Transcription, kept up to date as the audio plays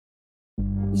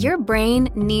Your brain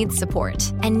needs support,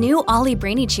 and new Ollie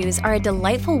Brainy Chews are a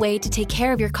delightful way to take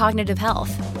care of your cognitive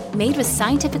health. Made with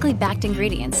scientifically backed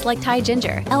ingredients like Thai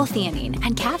ginger, L-theanine,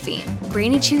 and caffeine,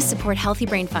 Brainy Chews support healthy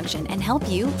brain function and help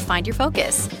you find your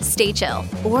focus, stay chill,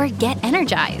 or get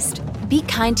energized. Be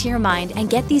kind to your mind and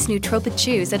get these nootropic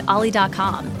chews at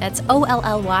ollie.com. That's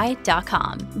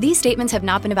OLLY.com. These statements have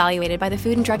not been evaluated by the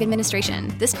Food and Drug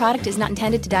Administration. This product is not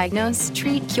intended to diagnose,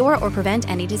 treat, cure, or prevent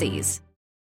any disease.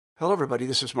 Hello, everybody.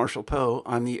 This is Marshall Poe.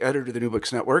 I'm the editor of the New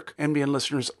Books Network. NBN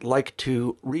listeners like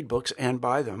to read books and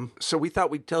buy them. So we thought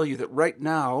we'd tell you that right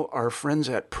now, our friends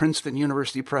at Princeton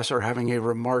University Press are having a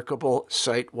remarkable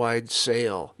site-wide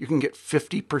sale. You can get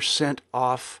 50%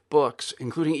 off books,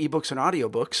 including ebooks and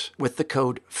audiobooks, with the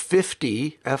code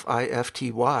 50,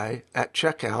 F-I-F-T-Y, at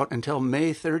checkout until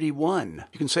May 31.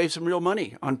 You can save some real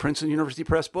money on Princeton University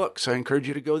Press books. I encourage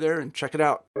you to go there and check it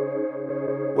out.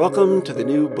 Welcome to the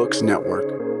New Books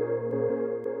Network.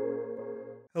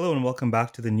 Hello and welcome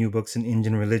back to the New Books in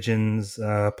Indian Religions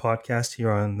podcast here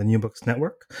on the New Books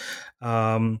Network.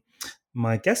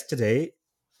 My guest today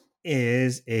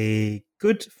is a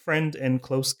good friend and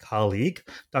close colleague,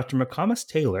 Dr. McComas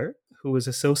Taylor, who is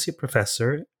Associate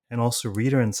Professor and also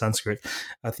Reader in Sanskrit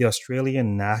at the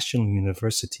Australian National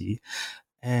University.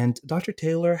 And Dr.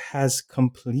 Taylor has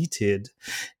completed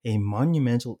a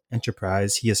monumental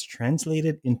enterprise. He has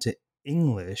translated into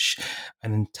English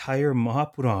an entire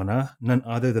Mahapurāṇa, none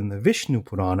other than the Viṣṇu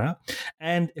Purāṇa.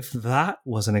 And if that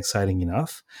wasn't exciting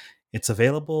enough, it's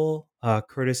available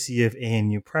courtesy of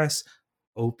ANU Press,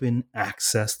 open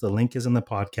access. The link is in the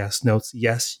podcast notes.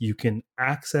 Yes, you can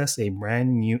access a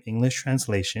brand new English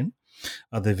translation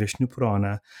of the Viṣṇu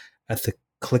Purāṇa at the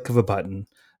click of a button.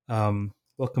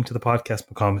 Welcome to the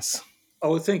podcast, McComas.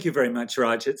 Oh, thank you very much,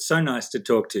 Raj. It's so nice to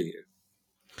talk to you.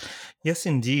 Yes,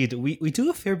 indeed. We do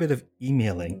a fair bit of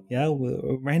emailing,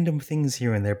 random things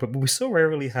here and there, but we so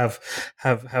rarely have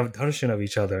darshan of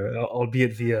each other,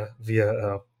 albeit via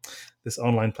this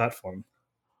online platform.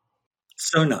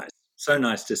 So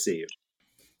nice to see you.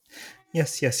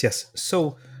 Yes.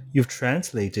 So you've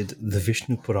translated the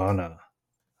Viṣṇu Purāṇa.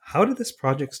 How did this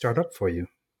project start up for you?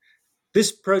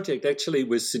 This project actually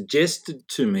was suggested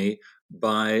to me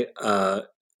by a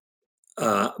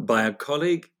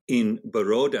colleague in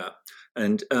Baroda.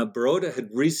 And Baroda had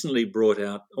recently brought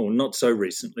out, or not so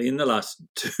recently, in the last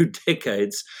 2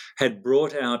 decades, had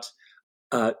brought out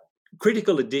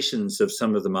critical editions of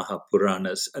some of the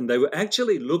Mahapuranas. And they were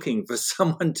actually looking for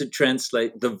someone to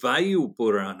translate the Vayu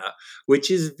Purāṇa,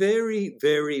 which is very,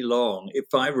 very long.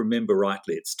 If I remember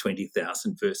rightly, it's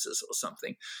 20,000 verses or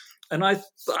something. And I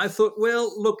thought,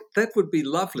 well, look, that would be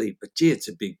lovely, but gee, it's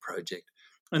a big project.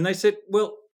 And they said,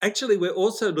 well, actually, we're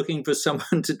also looking for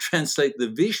someone to translate the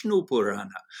Viṣṇu Purāṇa.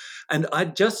 And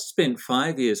I'd just spent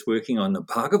 5 years working on the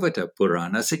Bhagavata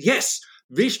Purāṇa. I said, yes,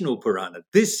 Viṣṇu Purāṇa.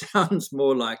 This sounds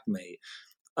more like me.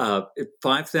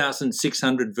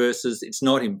 5,600 verses. It's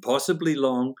not impossibly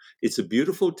long. It's a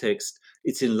beautiful text.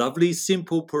 It's in lovely,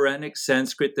 simple Puranic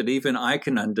Sanskrit that even I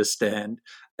can understand.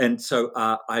 And so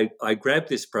I grabbed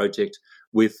this project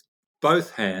with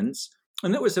both hands.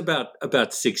 And that was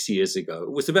about 6 years ago.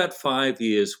 It was about 5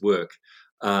 years' work,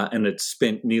 and it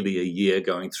spent nearly a year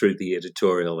going through the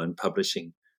editorial and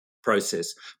publishing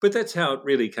process. But that's how it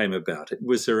really came about. It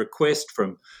was a request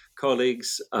from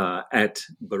colleagues at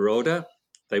Baroda.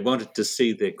 They wanted to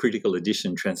see their critical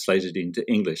edition translated into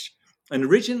English. And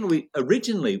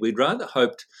originally, we'd rather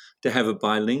hoped to have a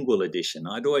bilingual edition.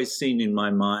 I'd always seen in my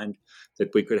mind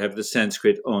that we could have the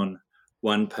Sanskrit on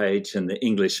one page and the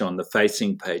English on the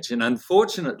facing page. And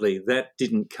unfortunately, that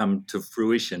didn't come to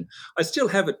fruition. I still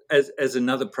have it as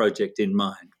another project in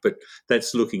mind, but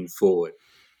that's looking forward.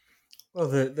 Well,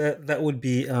 that would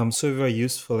be so very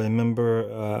useful. I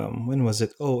remember, when was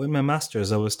it? Oh, in my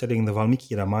master's, I was studying the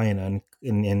Valmiki Ramayana,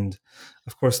 and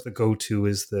of course, the go-to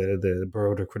is the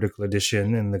Baroda Critical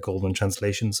Edition and the Golden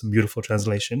Translation. It's a beautiful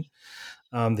translation.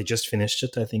 They just finished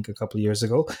it, I think, a couple of years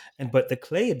ago. But the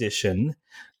Clay Edition,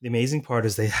 the amazing part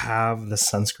is they have the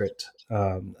Sanskrit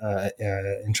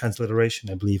in transliteration,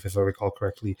 I believe, if I recall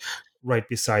correctly, right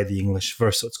beside the English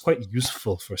verse, so it's quite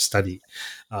useful for study.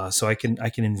 So I can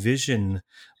envision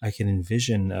a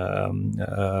Viṣṇu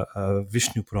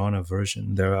Purāṇa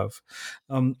version thereof.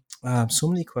 So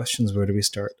many questions. Where do we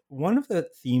start? One of the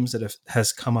themes that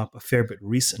has come up a fair bit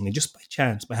recently, just by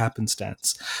chance, by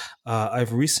happenstance,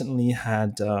 I've recently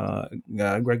had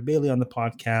Greg Bailey on the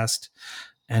podcast,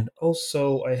 and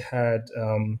also I had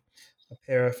a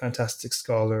pair of fantastic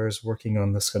scholars working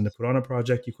on the Skanda Purāṇa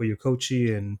project, Yuko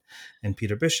Yukochi and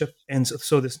Peter Bishop. And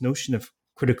so this notion of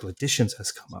critical editions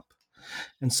has come up.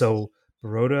 And so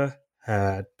Baroda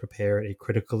had prepared a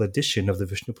critical edition of the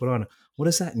Viṣṇu Purāṇa. What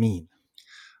does that mean?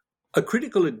 A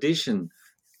critical edition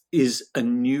is a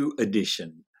new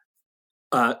edition.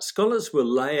 Scholars will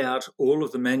lay out all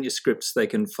of the manuscripts they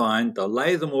can find. They'll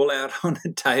lay them all out on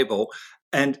a table,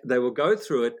 and they will go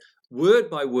through it word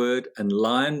by word and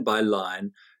line by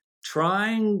line,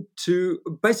 trying to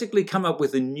basically come up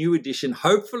with a new edition,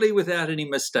 hopefully without any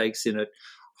mistakes in it,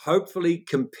 hopefully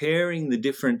comparing the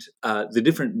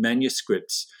different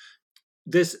manuscripts.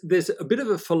 There's a bit of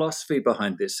a philosophy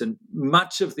behind this, and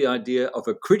much of the idea of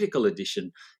a critical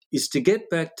edition is to get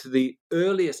back to the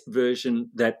earliest version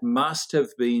that must have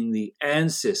been the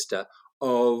ancestor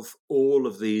of all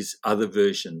of these other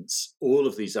versions, all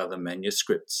of these other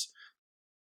manuscripts.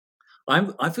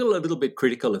 I feel a little bit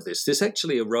critical of this. This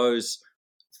actually arose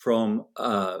from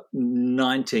 18th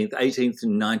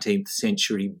and 19th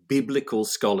century biblical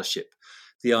scholarship.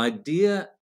 The idea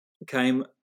came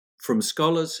from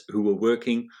scholars who were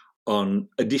working on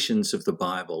editions of the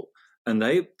Bible, and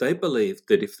they believed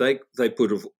that if they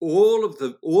put of all of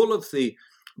the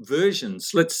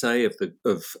versions, let's say of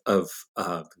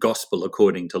the Gospel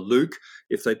according to Luke,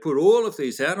 if they put all of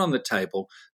these out on the table,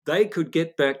 they could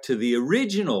get back to the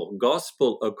original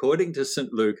Gospel according to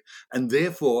St. Luke and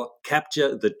therefore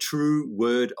capture the true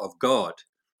word of God.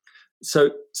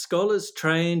 So scholars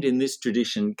trained in this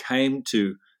tradition came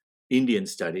to Indian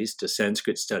studies, to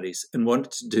Sanskrit studies, and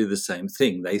wanted to do the same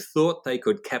thing. They thought they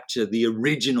could capture the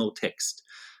original text.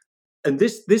 And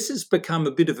this has become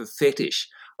a bit of a fetish.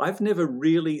 I've never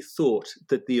really thought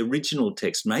that the original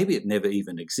text, maybe it never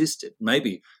even existed.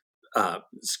 Maybe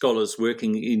scholars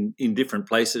working in different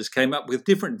places came up with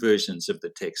different versions of the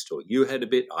text, or you had a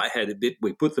bit, I had a bit,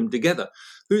 we put them together.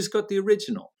 Who's got the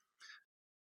original?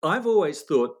 I've always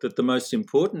thought that the most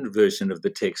important version of the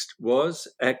text was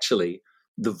actually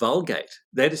the Vulgate,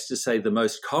 that is to say, the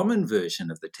most common version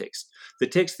of the text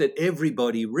that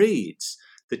everybody reads,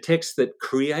 the text that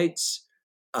creates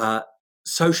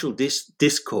social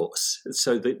discourse,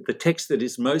 so the text that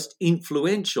is most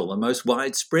influential, the most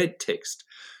widespread text.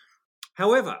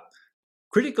 However,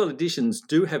 critical editions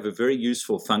do have a very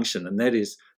useful function, and that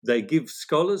is they give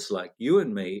scholars like you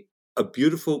and me a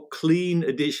beautiful, clean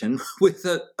edition with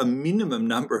a minimum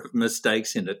number of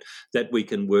mistakes in it that we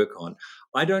can work on.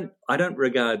 I don't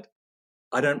regard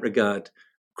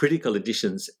critical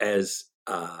editions as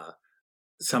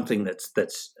something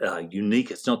that's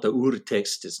unique. It's not the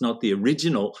ur-text, it's not the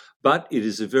original, but it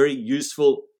is a very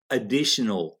useful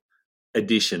additional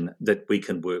edition that we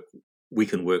can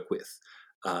work with.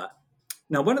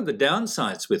 Now, one of the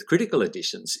downsides with critical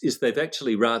editions is they've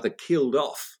actually rather killed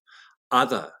off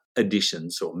other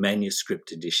editions or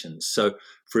manuscript editions. So,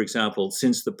 for example,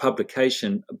 since the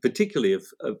publication, particularly of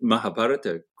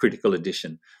Mahabharata critical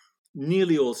edition,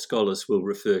 nearly all scholars will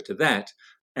refer to that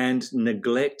and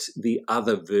neglect the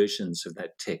other versions of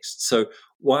that text. So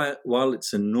while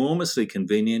it's enormously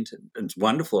convenient and it's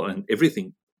wonderful, and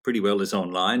everything pretty well is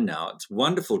online now, it's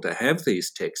wonderful to have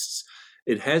these texts,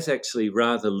 it has actually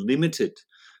rather limited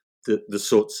the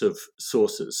sorts of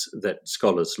sources that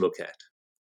scholars look at.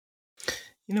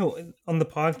 You know, on the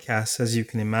podcast, as you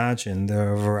can imagine, there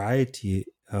are a variety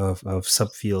of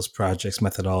subfields, projects,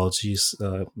 methodologies,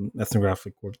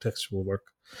 ethnographic work, textual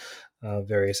work,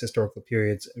 various historical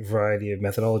periods, a variety of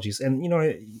methodologies. And, you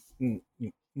know,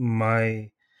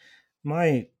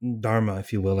 my dharma,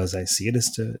 if you will, as I see it, is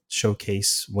to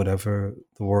showcase whatever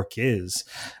the work is.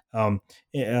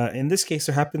 In this case,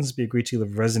 there happens to be a great deal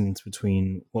of resonance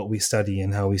between what we study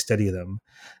and how we study them.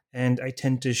 And I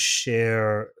tend to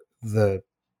share the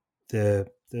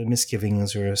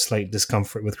misgivings or a slight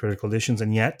discomfort with critical editions,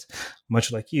 and yet,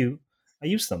 much like you, I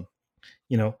use them.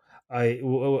 You know, I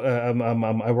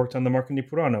worked on the Markandeya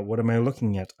Purāṇa. What am I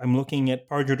looking at? I'm looking at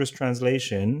Parjura's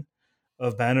translation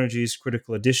of Banerjee's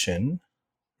critical edition,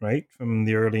 right, from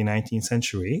the early 19th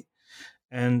century,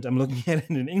 and I'm looking at it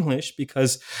in English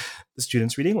because the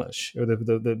students read English, or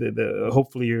the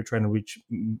hopefully you're trying to reach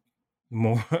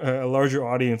more a larger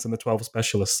audience than the 12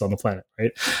 specialists on the planet,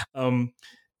 right?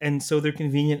 And so they're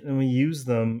convenient and we use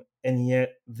them, and yet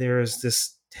there's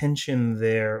this tension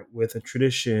there with a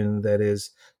tradition that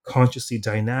is consciously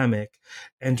dynamic.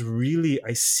 And really,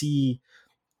 I see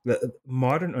the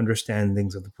modern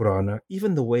understandings of the Purāṇa,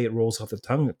 even the way it rolls off the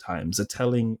tongue at times, the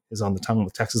telling is on the tongue,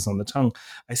 the text is on the tongue.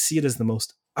 I see it as the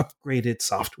most upgraded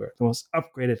software, the most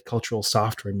upgraded cultural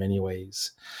software in many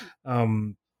ways.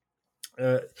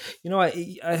 You know,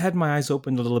 I had my eyes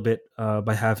opened a little bit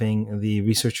by having the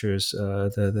researchers,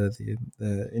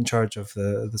 the in charge of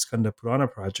the Skanda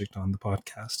Purāṇa project on the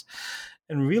podcast,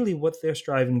 and really what they're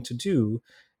striving to do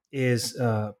is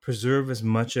preserve as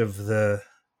much of the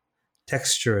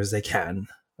texture as they can.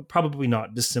 Probably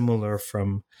not dissimilar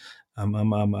from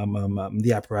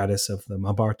the apparatus of the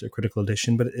Mahabharata critical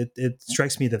edition, but it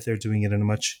strikes me that they're doing it in a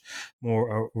much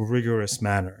more rigorous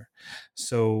manner.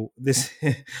 So this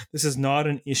this is not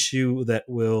an issue that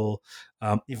will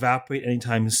evaporate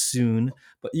anytime soon.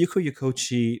 But Yuko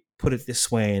Yokochi put it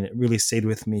this way, and it really stayed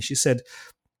with me. She said,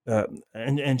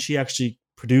 and she actually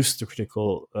produced the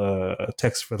critical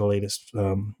text for the latest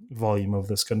volume of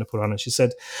the Skanda Purāṇa. She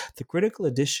said, the critical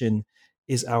edition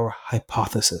is our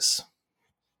hypothesis.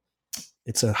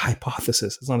 It's a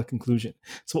hypothesis. It's not a conclusion.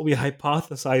 It's what we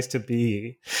hypothesize to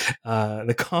be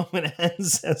the common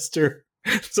ancestor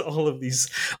to all of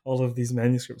these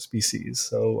manuscript species.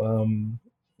 So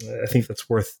I think that's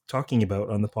worth talking about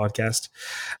on the podcast.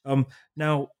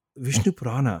 Now, Viṣṇu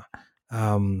Purāṇa.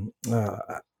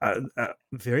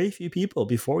 Very few people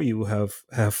before you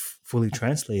have fully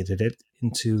translated it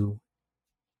into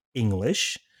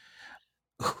English.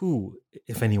 Who,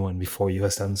 if anyone, before you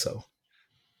has done so?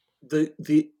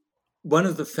 One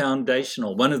of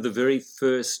the very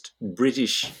first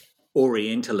British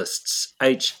Orientalists,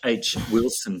 H.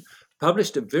 Wilson,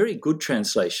 published a very good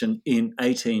translation in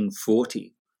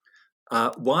 1840.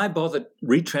 Why bother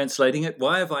retranslating it?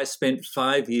 Why have I spent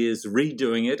 5 years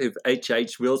redoing it if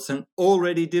H. Wilson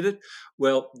already did it?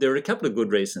 Well, there are a couple of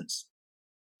good reasons.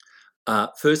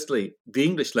 Firstly, the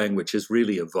English language has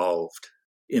really evolved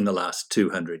in the last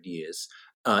 200 years.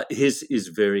 His is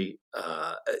very,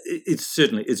 it's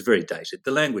very dated.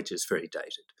 The language is very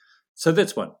dated. So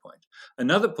that's one point.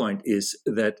 Another point is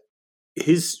that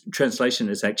his translation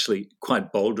is actually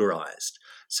quite Bowdlerized.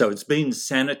 So it's been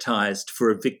sanitized for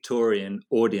a Victorian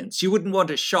audience. You wouldn't want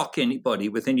to shock anybody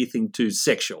with anything too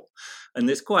sexual. And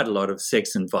there's quite a lot of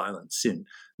sex and violence in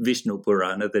Viṣṇu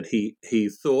Purāṇa that he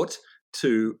thought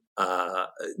to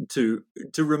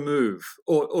remove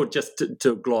or just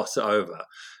to gloss over.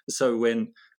 So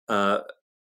when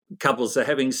couples are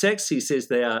having sex, he says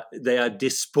they are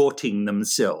disporting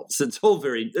themselves. It's all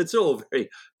very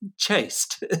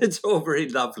chaste. It's all very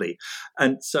lovely,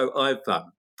 and so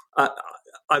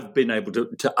I've been able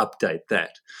to update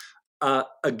that.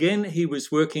 Again, he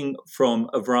was working from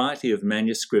a variety of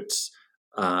manuscripts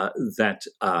that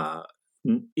are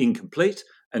incomplete,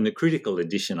 and the critical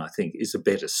edition, I think, is a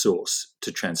better source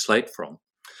to translate from.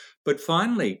 But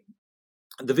finally,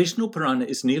 the Viṣṇu Purāṇa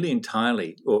is nearly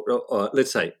entirely, or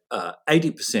let's say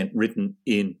 80% written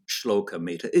in shloka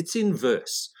meter. It's in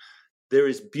verse. There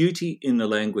is beauty in the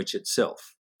language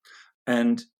itself.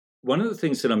 And one of the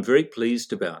things that I'm very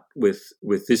pleased about with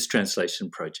this translation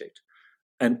project,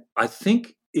 and I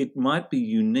think it might be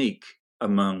unique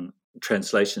among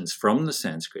translations from the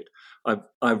Sanskrit,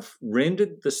 I've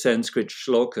rendered the Sanskrit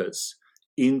shlokas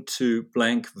into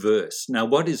blank verse. Now,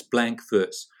 what is blank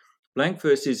verse? Blank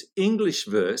verse is English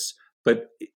verse, but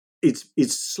it's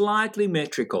slightly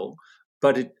metrical,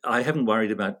 but I haven't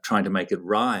worried about trying to make it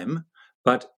rhyme,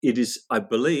 but it is, I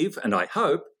believe, and I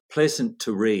hope, pleasant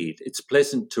to read. It's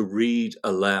pleasant to read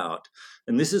aloud.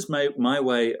 And this is my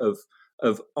way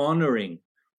of honoring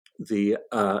the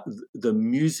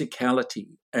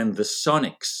musicality and the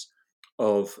sonics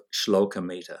of shloka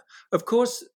meter. Of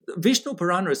course, Viṣṇu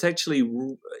Purāṇa is actually,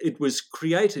 it was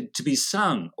created to be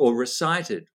sung or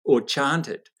recited or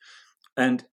chanted.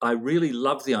 And I really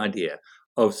love the idea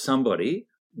of somebody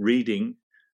reading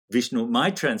Viṣṇu, my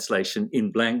translation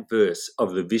in blank verse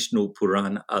of the Viṣṇu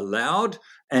Purāṇa aloud,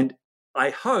 and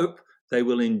I hope they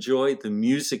will enjoy the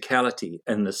musicality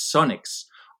and the sonics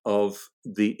of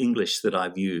the English that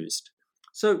I've used.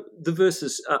 So the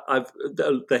verses,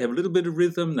 they have a little bit of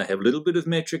rhythm, they have a little bit of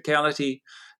metricality,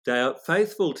 they are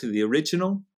faithful to the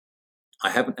original. I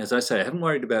haven't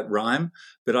worried about rhyme,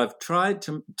 but I've tried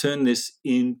to turn this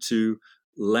into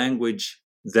language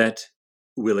that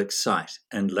will excite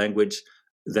and language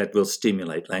that will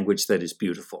stimulate, language that is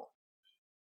beautiful.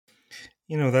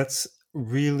 That's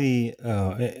really,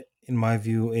 in my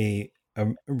view, a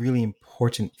really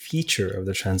important feature of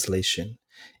the translation,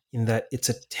 in that it's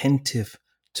attentive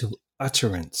to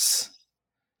utterance,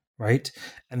 right?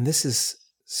 And this is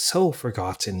so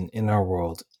forgotten in our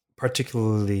world,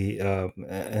 particularly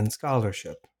in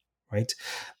scholarship, right?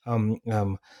 And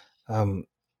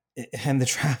the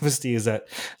travesty is that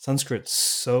Sanskrit's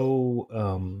so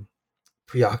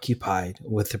preoccupied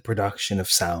with the production of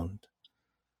sound,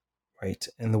 right,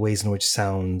 and the ways in which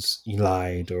sounds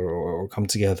elide or come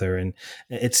together, and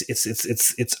it's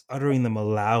uttering them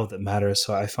aloud that matters.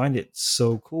 So I find it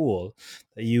so cool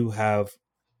that you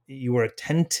are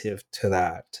attentive to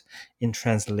that in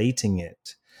translating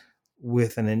it,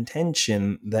 with an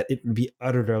intention that it would be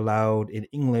uttered aloud in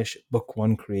English, Book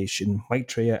 1 creation.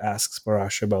 Maitreya asks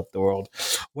Parashara about the world.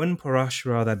 When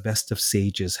Parashara, that best of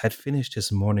sages, had finished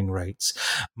his morning rites,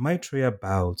 Maitreya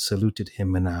bowed, saluted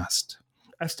him, and asked,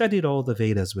 "I've studied all the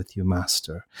Vedas with you,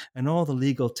 Master, and all the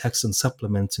legal texts and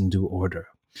supplements in due order.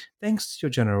 Thanks to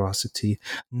your generosity,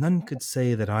 none could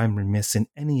say that I'm remiss in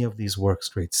any of these works,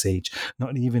 great sage,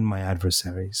 not even my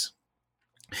adversaries.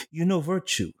 You know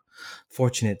virtue,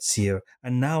 fortunate seer,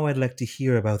 and now I'd like to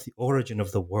hear about the origin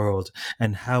of the world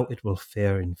and how it will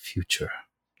fare in future."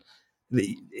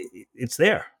 It's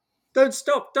there. Don't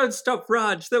stop,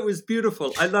 Raj. That was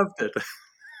beautiful. I loved it.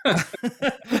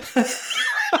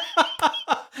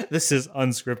 This is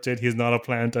unscripted. He's not a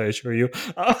plant, I assure you.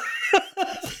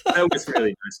 That was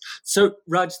really nice. So,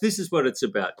 Raj, this is what it's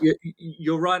about.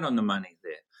 You're right on the money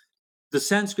there. The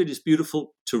Sanskrit is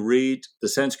beautiful to read. The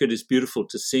Sanskrit is beautiful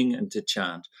to sing and to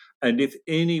chant. And if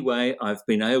any way I've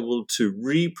been able to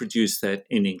reproduce that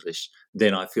in English,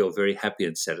 then I feel very happy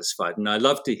and satisfied. And I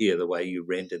love to hear the way you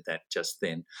rendered that just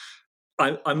then.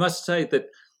 I must say that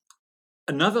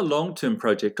another long-term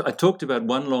project, I talked about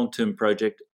one long-term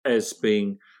project as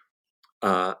being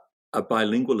a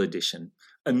bilingual edition.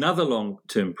 Another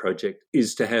long-term project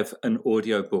is to have an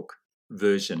audiobook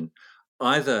version,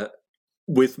 either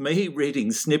with me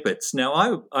reading snippets.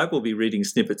 Now, I will be reading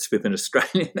snippets with an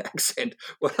Australian accent.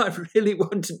 What I really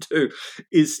want to do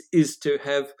is to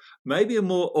have maybe a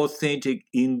more authentic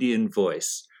Indian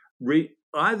voice,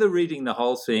 either reading the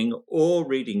whole thing or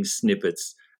reading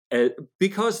snippets,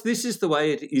 because this is the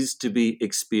way it is to be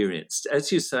experienced.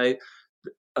 As you say,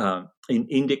 in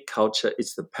Indic culture,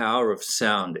 it's the power of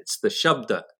sound. It's the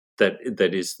shabda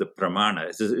that is the pramana.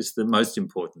 It's the most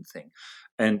important thing.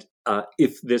 And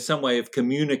if there's some way of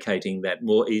communicating that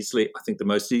more easily, I think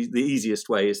the easiest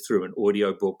way is through an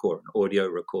audio book or an audio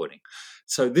recording.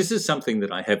 So this is something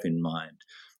that I have in mind.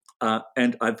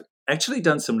 And I've actually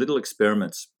done some little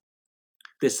experiments.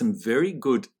 There's some very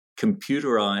good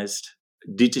computerized,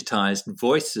 digitized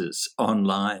voices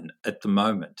online at the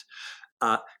moment.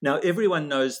 Now, everyone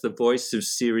knows the voice of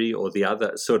Siri or the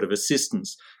other sort of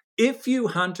assistants. If you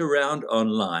hunt around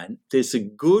online, there's a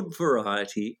good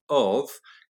variety of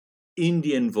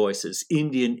Indian voices,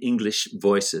 Indian English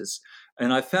voices.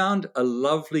 And I found a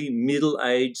lovely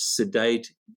middle-aged,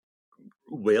 sedate,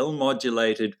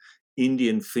 well-modulated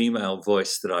Indian female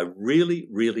voice that I really,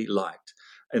 really liked.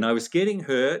 And I was getting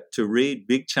her to read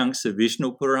big chunks of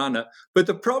Viṣṇu Purāṇa, but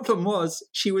the problem was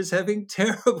she was having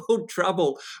terrible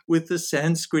trouble with the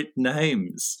Sanskrit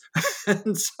names.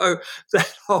 And so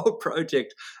that whole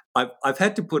project I've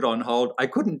had to put on hold. I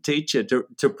couldn't teach her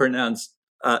to pronounce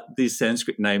these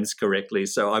Sanskrit names correctly,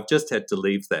 so I've just had to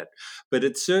leave that. But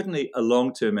it's certainly a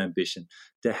long-term ambition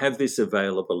to have this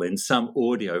available in some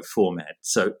audio format.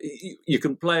 So you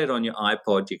can play it on your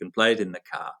iPod, you can play it in the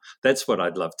car. That's what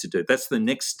I'd love to do. That's the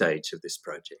next stage of this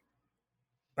project.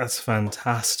 That's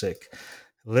fantastic.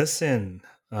 Listen,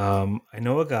 I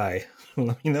know a guy.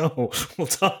 Let me know. We'll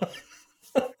talk.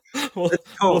 We'll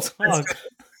talk.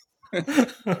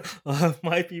 I'll have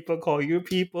my people call your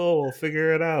people. We'll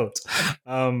figure it out.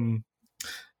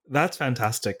 That's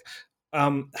fantastic.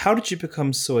 How did you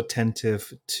become so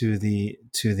attentive to the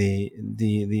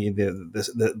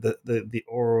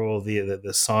oral,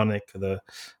 the sonic, the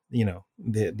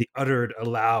uttered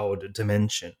aloud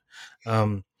dimension?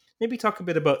 Maybe talk a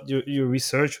bit about your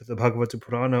research with the Bhagavata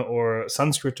Purāṇa or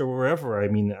Sanskrit or wherever. I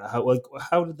mean,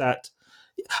 how did that?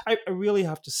 I really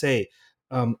have to say,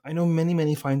 I know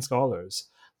many fine scholars.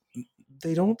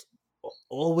 They don't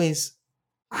always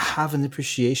have an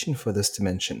appreciation for this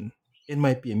dimension. It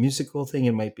might be a musical thing,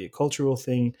 it might be a cultural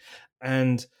thing,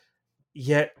 and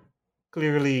yet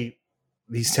clearly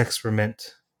these texts were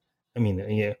meant. I mean,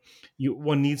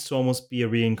 one needs to almost be a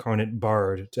reincarnate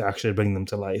bard to actually bring them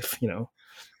to life,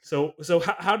 So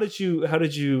how did you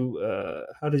attune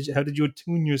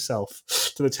yourself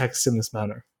to the text in this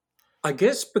manner? I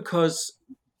guess because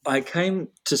I came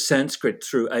to Sanskrit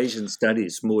through Asian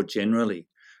studies more generally,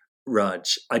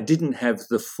 Raj. I didn't have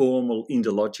the formal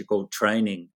Indological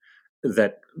training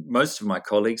that most of my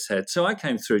colleagues had. So I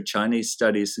came through Chinese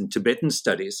studies and Tibetan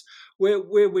studies where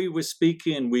we were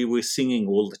speaking and we were singing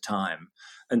all the time.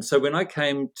 And so when I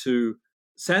came to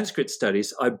Sanskrit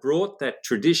studies, I brought that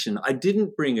tradition. I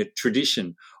didn't bring a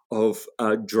tradition of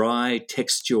dry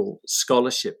textual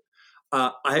scholarship.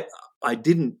 I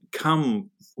didn't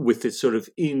come with this sort of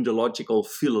Indological,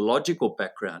 philological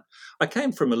background. I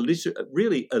came from a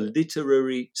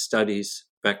literary studies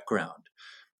background.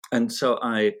 And so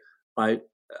I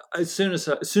as soon as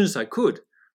I could,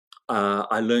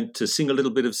 I learned to sing a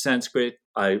little bit of Sanskrit.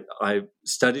 I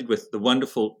studied with the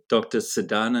wonderful Dr.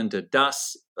 Siddhananda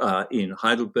Das in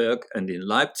Heidelberg and in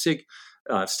Leipzig.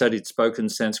 I've studied spoken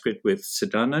Sanskrit with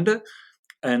Siddhananda.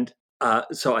 And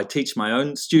so I teach my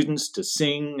own students to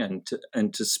sing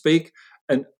and to speak.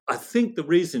 And I think the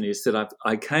reason is that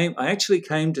I actually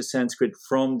came to Sanskrit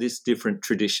from this different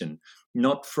tradition,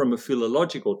 not from a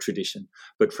philological tradition,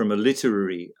 but from a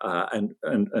literary and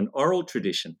an oral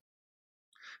tradition.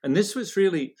 And this was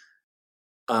really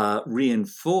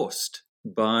reinforced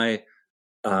by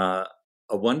a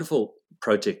wonderful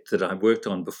project that I worked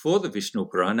on before the Viṣṇu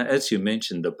Purāṇa, as you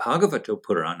mentioned, the Bhagavata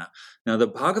Purāṇa. Now, the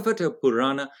Bhagavata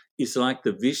Purāṇa is like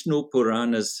the Viṣṇu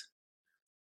Purāṇa's,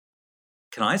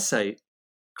 can I say,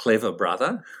 clever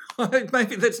brother?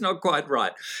 Maybe that's not quite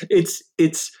right. It's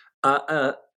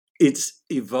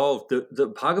evolved.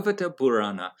 The Bhagavata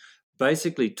Purāṇa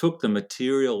basically took the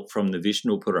material from the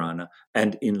Viṣṇu Purāṇa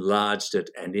and enlarged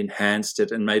it and enhanced it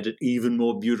and made it even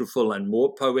more beautiful and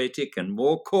more poetic and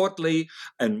more courtly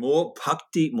and more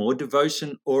bhakti, more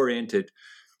devotion-oriented.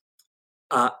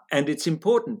 And it's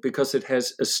important because it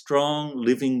has a strong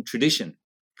living tradition.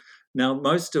 Now,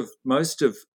 most of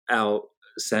our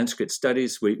Sanskrit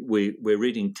studies, we're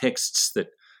reading texts that,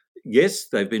 yes,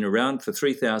 they've been around for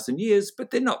 3,000 years,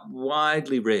 but they're not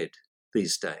widely read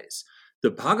these days. The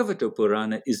Bhagavata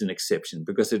Purāṇa is an exception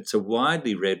because it's a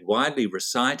widely read, widely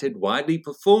recited, widely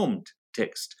performed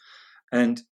text.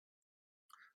 And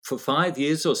for 5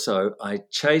 years or so, I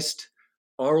chased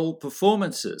oral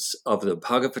performances of the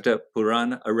Bhagavata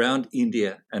Purāṇa around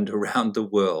India and around the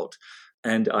world.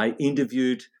 And I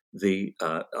interviewed the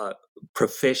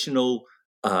professional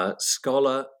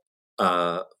scholar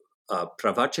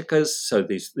pravachakas, so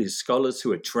these scholars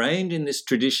who are trained in this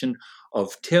tradition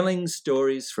of telling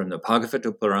stories from the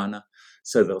Bhagavata Purāṇa.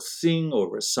 So they'll sing or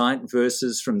recite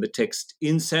verses from the text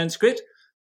in Sanskrit,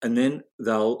 and then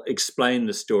they'll explain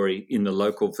the story in the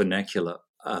local vernacular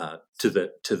to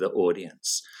the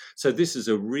audience. So this is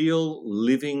a real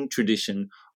living tradition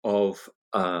of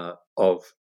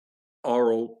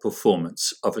oral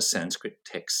performance of a Sanskrit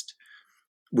text,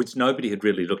 which nobody had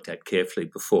really looked at carefully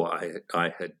before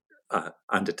I had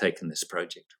undertaken this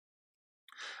project.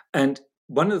 And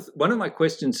one of my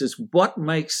questions is, what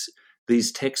makes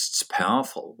these texts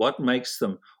powerful? What makes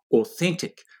them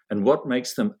authentic? And what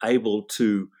makes them able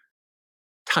to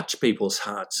touch people's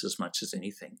hearts as much as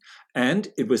anything? And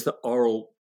it was the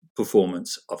oral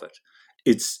performance of it.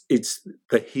 It's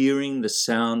the hearing the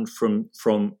sound from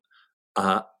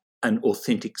an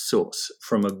authentic source,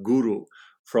 from a guru,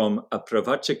 from a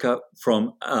pravachaka,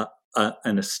 from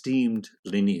an esteemed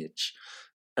lineage.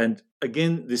 And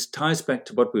again, this ties back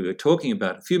to what we were talking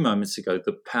about a few moments ago.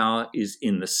 The power is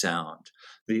in the sound.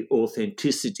 The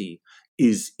authenticity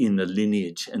is in the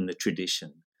lineage and the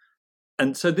tradition.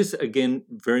 And so this, again,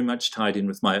 very much tied in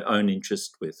with my own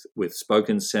interest with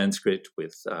spoken Sanskrit,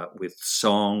 with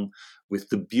song, with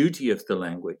the beauty of the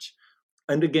language.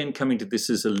 And again, coming to this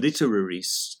as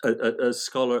a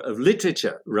scholar of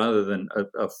literature rather than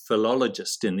a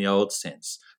philologist in the old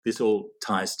sense. This all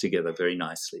ties together very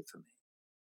nicely for me.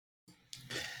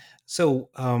 So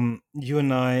you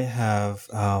and I have,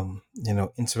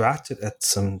 interacted at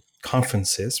some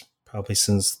conferences, probably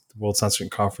since the World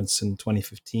Sanskrit Conference in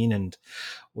 2015, and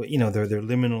they're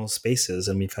liminal spaces,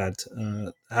 and we've had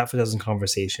half a dozen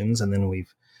conversations, and then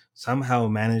we've somehow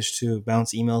managed to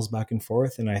bounce emails back and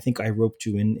forth, and I think I roped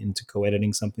you into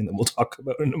co-editing something that we'll talk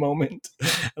about in a moment,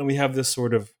 and we have this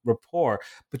sort of rapport.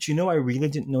 But I really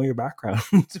didn't know your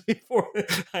background before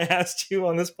I asked you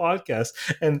on this podcast,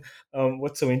 and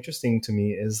what's so interesting to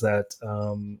me is that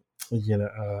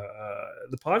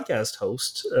the podcast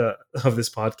host of this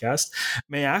podcast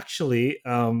may actually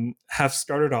have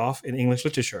started off in English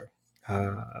literature.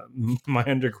 My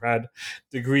undergrad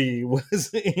degree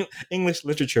was English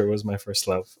literature was my first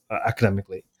love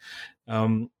academically.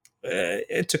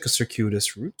 It took a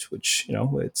circuitous route, which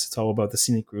it's all about the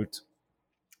scenic route.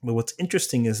 But what's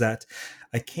interesting is that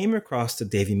I came across the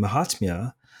Devi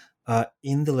Mahatmya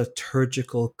in the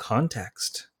liturgical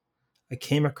context. I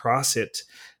came across it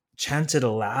chanted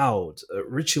aloud,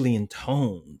 ritually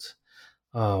intoned.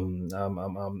 I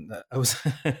was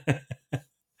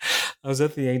I was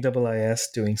at the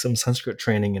AIIS doing some Sanskrit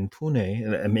training in Pune.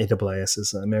 AIIS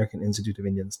is American Institute of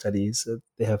Indian Studies.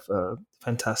 They have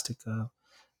fantastic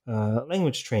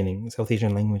language training, South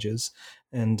Asian languages,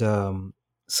 and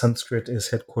Sanskrit is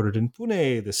headquartered in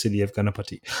Pune, the city of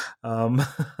Ganapati.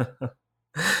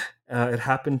 It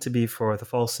happened to be for the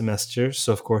fall semester,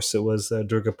 so of course it was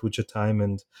Durga Puja time,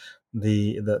 and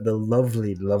the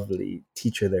lovely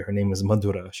teacher there. Her name was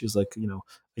Madhura. She was like,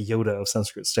 a Yoda of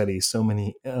Sanskrit studies. So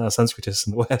many Sanskritists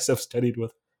in the West have studied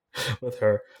with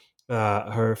her.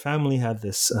 Her family had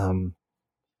this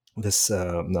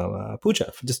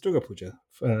puja, just Durga puja,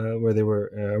 where they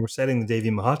were reciting the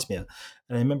Devi Mahatmya,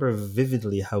 and I remember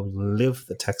vividly how lived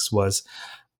the text was,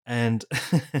 and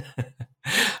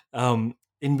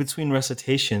in between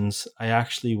recitations, I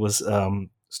actually was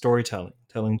storytelling,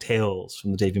 telling tales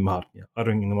from the Devi Mahatmya,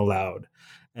 uttering them aloud,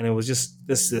 and it was just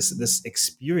this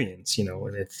experience,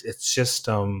 and it's just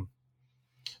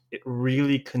it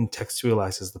really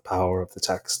contextualizes the power of the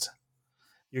text.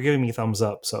 You're giving me thumbs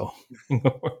up, so.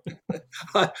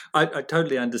 I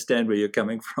totally understand where you're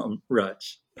coming from,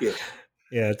 Raj. Yeah,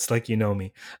 yeah, it's like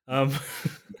me.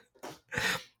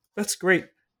 That's great.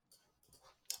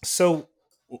 So,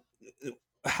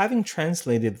 having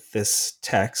translated this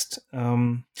text,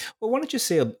 well, why don't you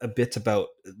say a bit about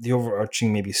the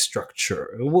overarching maybe structure?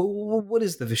 What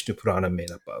is the Viṣṇu Purāṇa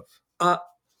made up of?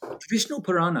 The Viṣṇu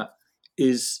Purāṇa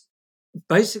is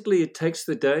basically, it takes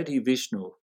the deity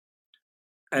Viṣṇu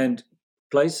and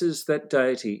places that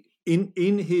deity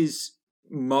in his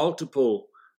multiple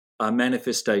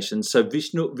manifestations. So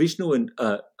Viṣṇu and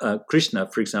Krishna,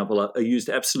 for example, are used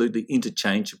absolutely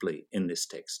interchangeably in this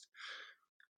text,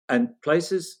 and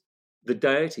places the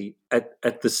deity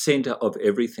at the center of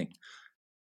everything.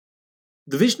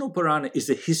 The Viṣṇu Purāṇa is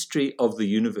a history of the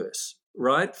universe,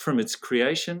 right from its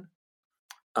creation,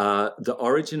 the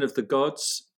origin of the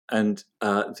gods, and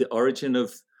the origin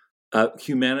of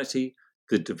humanity,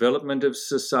 the development of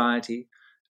society,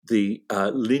 the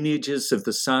lineages of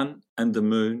the sun and the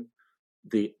moon,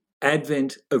 the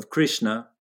advent of Krishna,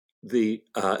 the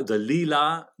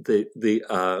lila,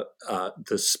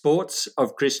 the sports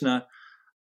of Krishna,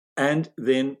 and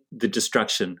then the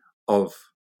destruction of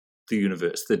the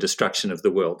universe, the destruction of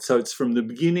the world. So it's from the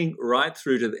beginning right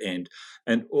through to the end,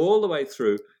 and all the way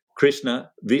through.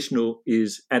 Krishna, Viṣṇu,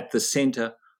 is at the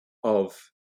center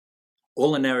of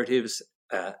all the narratives,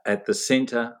 at the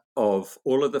center of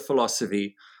all of the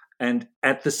philosophy, and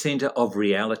at the center of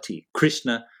reality.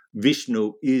 Krishna,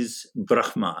 Viṣṇu, is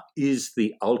Brahma, is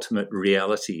the ultimate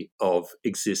reality of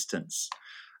existence.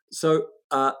 So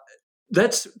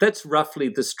that's roughly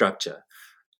the structure.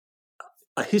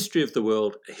 A history of the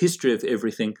world, a history of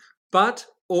everything, but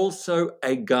also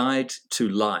a guide to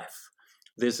life.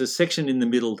 There's a section in the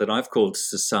middle that I've called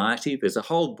Society. There's a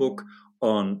whole book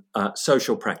on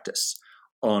social practice,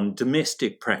 on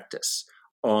domestic practice,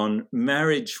 on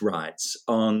marriage rites,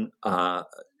 on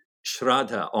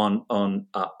shraddha, on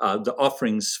the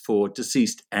offerings for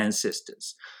deceased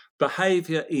ancestors,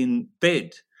 behavior in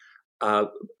bed,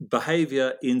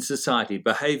 behavior in society,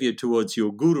 behavior towards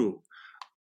your guru,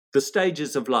 the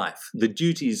stages of life, the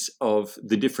duties of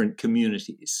the different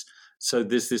communities. So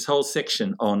there's this whole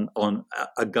section on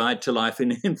a guide to life.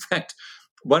 And in fact,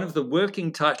 one of the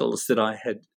working titles that I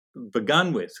had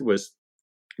begun with was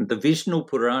the Viṣṇu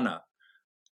Purāṇa,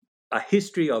 a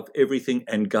history of everything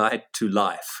and guide to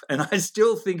life. And I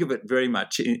still think of it very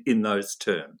much in those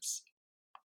terms.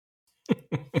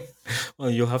 Well,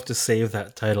 you'll have to save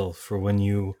that title for when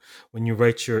you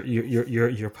write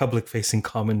your public facing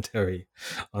commentary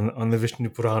on the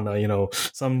Viṣṇu Purāṇa.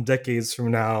 Some decades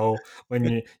from now,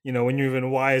 when when you're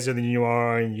even wiser than you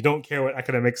are, and you don't care what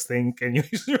academics think, and you.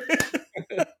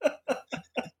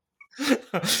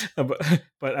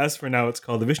 But as for now, it's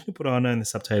called the Viṣṇu Purāṇa, and the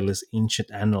subtitle is Ancient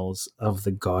Annals of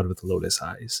the God with Lotus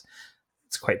Eyes.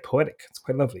 It's quite poetic. It's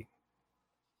quite lovely.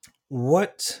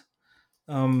 What,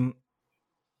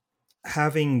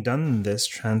 having done this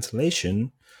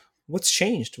translation, what's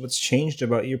changed? What's changed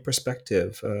about your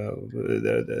perspective of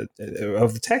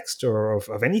the text or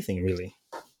of anything, really?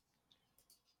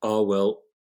 Oh, well,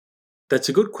 that's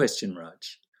a good question,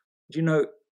 Raj.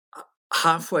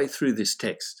 Halfway through this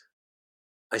text,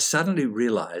 I suddenly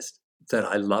realized that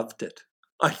I loved it.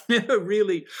 I never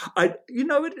really,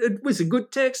 it was a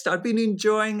good text. I've been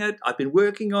enjoying it. I've been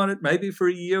working on it maybe for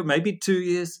a year, maybe 2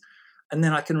 years. And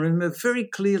then I can remember very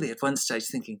clearly at one stage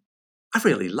thinking, I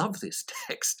really love this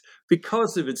text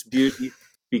because of its beauty,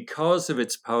 because of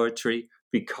its poetry,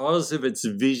 because of its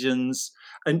visions.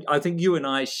 And I think you and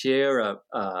I share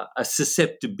a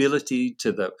susceptibility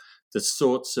to the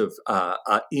sorts of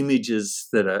images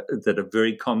that are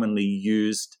very commonly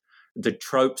used, the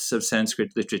tropes of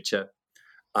Sanskrit literature,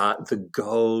 the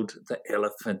gold, the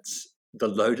elephants, the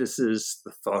lotuses,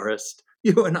 the forest.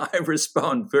 You and I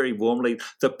respond very warmly.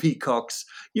 The peacocks.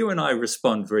 You and I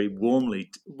respond very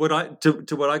warmly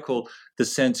to what I call the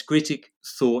Sanskritic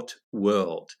thought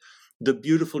world. The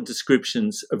beautiful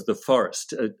descriptions of the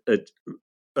forest,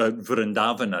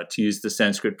 Vrindavana, to use the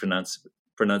Sanskrit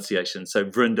pronunciation, so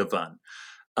Vrindavan,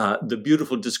 the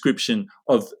beautiful description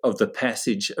of the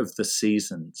passage of the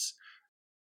seasons.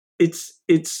 It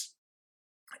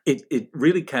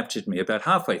really captured me. About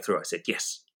halfway through, I said,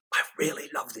 yes, I really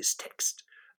love this text.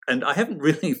 And I haven't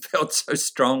really felt so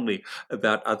strongly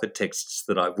about other texts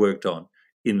that I've worked on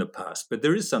in the past, but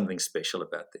there is something special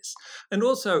about this. And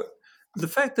also the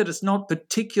fact that it's not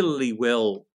particularly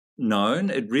well known,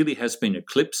 it really has been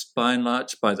eclipsed by and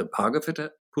large by the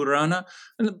Bhagavata Purāṇa.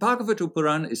 And the Bhagavata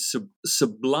Purāṇa is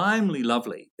sublimely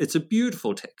lovely. It's a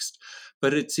beautiful text,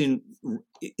 but it's in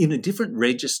a different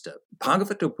register.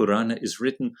 Bhagavata Purāṇa is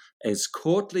written as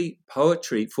courtly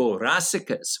poetry for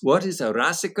rasikas. What is a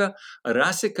rasika? A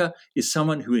rasika is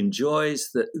someone who enjoys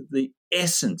the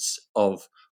essence of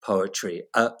poetry,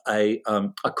 a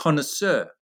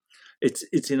connoisseur.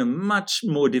 It's in a much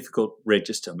more difficult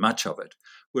register, much of it.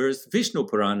 Whereas Viṣṇu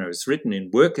Purāṇa is written in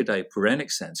workaday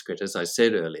Puranic Sanskrit, as I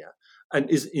said earlier, and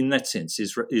is in that sense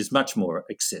is much more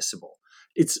accessible.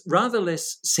 It's rather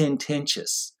less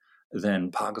sententious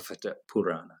than Bhagavata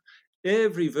Purāṇa.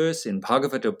 Every verse in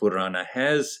Bhagavata Purāṇa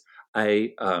has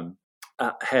a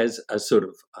sort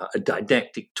of a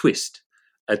didactic twist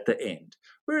at the end,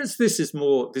 whereas this is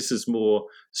more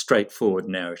straightforward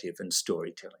narrative and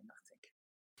storytelling, I think.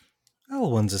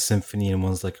 Well, one's a symphony and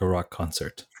one's like a rock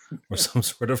concert or some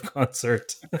sort of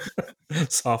concert,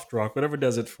 soft rock, whatever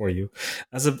does it for you.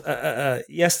 As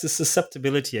yes, the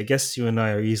susceptibility. I guess you and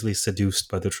I are easily seduced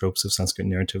by the tropes of Sanskrit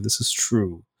narrative. This is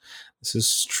true.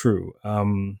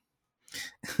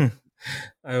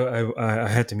 I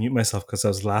had to mute myself because I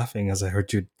was laughing as I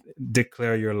heard you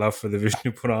declare your love for the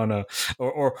Viṣṇu Purāṇa,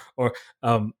 or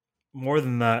more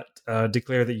than that,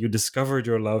 declare that you discovered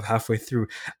your love halfway through.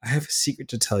 I have a secret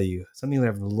to tell you, something that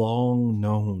I've long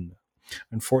known.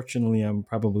 Unfortunately, I'm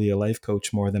probably a life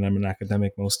coach more than I'm an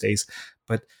academic most days,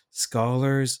 but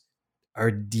scholars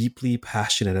are deeply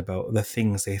passionate about the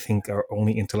things they think are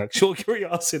only intellectual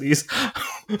curiosities.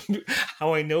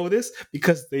 How I know this?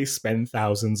 Because they spend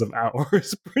thousands of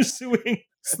hours pursuing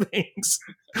things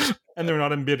and they're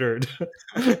not embittered.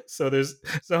 So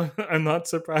I'm not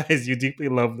surprised you deeply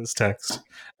love this text.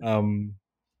 And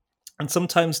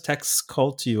sometimes texts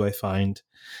call to you, I find,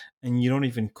 and you don't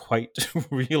even quite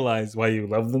realize why you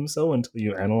love them so until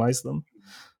you analyze them.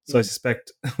 So I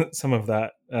suspect some of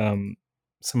that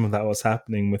was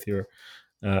happening with your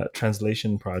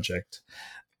translation project.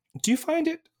 Do you find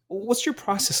it? What's your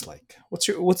process like?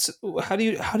 How do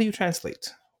you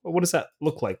translate? What does that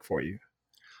look like for you?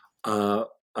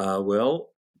 Well,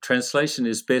 translation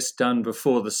is best done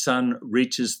before the sun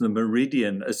reaches the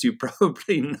meridian, as you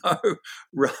probably know,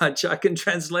 Raj. I can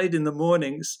translate in the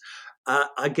mornings.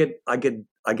 I get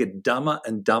dumber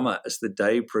and dumber as the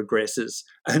day progresses,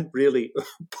 and really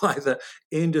by the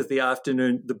end of the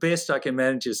afternoon, the best I can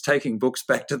manage is taking books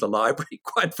back to the library,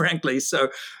 quite frankly. So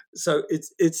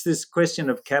it's this question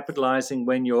of capitalizing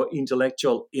when your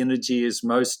intellectual energy is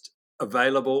most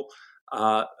available.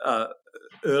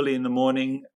 Early in the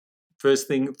morning, first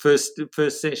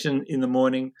session in the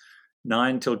morning,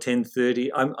 9 till 10:30.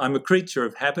 I'm a creature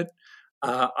of habit.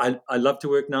 I love to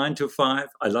work 9 to 5.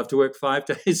 I love to work 5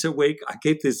 days a week. I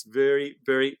keep this very,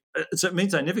 very. So it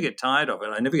means I never get tired of it.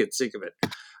 I never get sick of it.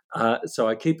 So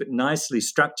I keep it nicely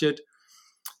structured.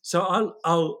 So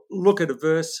I'll look at a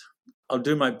verse. I'll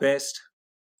do my best.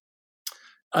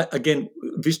 Again,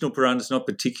 Viṣṇu Purāṇa is not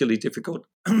particularly difficult.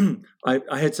 I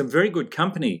had some very good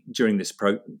company during this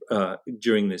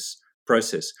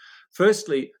process.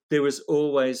 Firstly, there was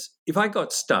always, if I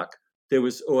got stuck, there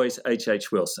was always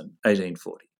H.H. Wilson,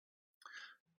 1840.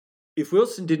 If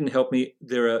Wilson didn't help me,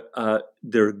 there are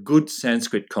good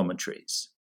Sanskrit commentaries.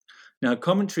 Now,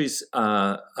 commentaries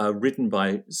are written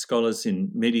by scholars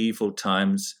in medieval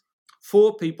times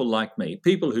for people like me,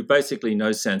 people who basically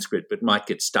know Sanskrit but might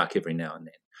get stuck every now and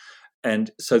then.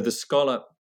 And so the scholar,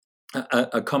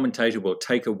 a commentator, will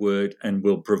take a word and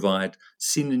will provide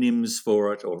synonyms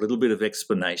for it or a little bit of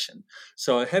explanation.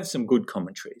 So I have some good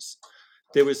commentaries.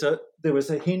 There was a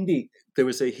Hindi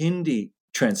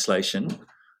translation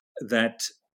that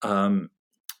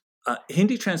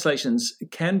Hindi translations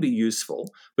can be useful,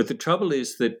 but the trouble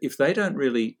is that if they don't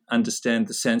really understand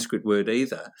the Sanskrit word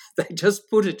either, they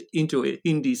just put it into a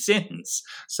Hindi sentence.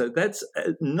 So that's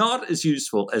not as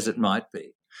useful as it might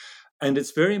be. And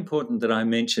it's very important that I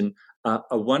mention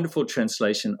a wonderful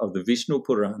translation of the Viṣṇu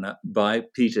Purāṇa by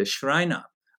Peter Schreiner,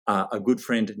 a good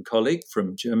friend and colleague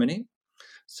from Germany.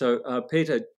 So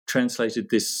Peter translated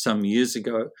this some years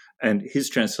ago, and his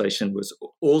translation was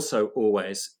also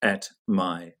always at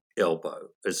my elbow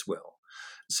as well.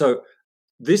 So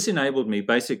this enabled me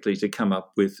basically to come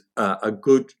up with a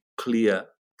good, clear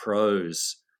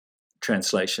prose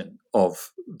translation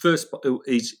of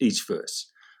each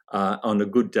verse. On a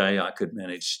good day, I could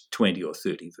manage 20 or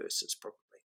 30 verses probably.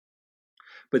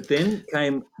 But then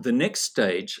came the next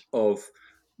stage of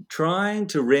trying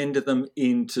to render them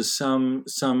into some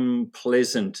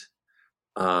pleasant,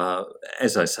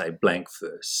 as I say, blank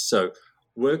verse. So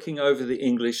working over the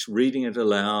English, reading it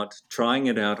aloud, trying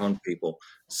it out on people,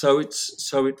 so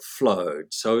it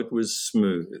flowed, so it was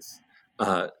smooth,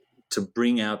 to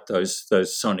bring out those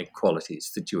sonic qualities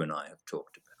that you and I have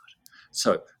talked about.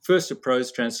 So first a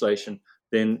prose translation,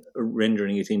 then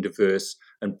rendering it into verse,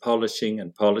 and polishing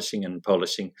and polishing and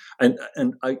polishing. And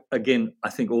I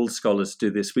think all scholars do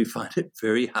this. We find it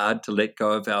very hard to let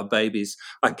go of our babies.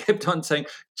 I kept on saying,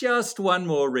 just one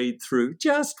more read through,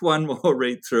 just one more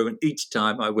read through. And each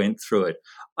time I went through it,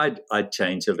 I'd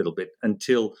change a little bit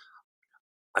until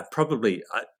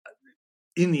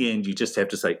in the end, you just have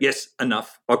to say, yes,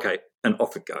 enough, okay, and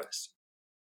off it goes.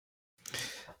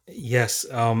 Yes,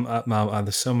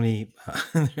 there's so many,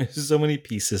 there's so many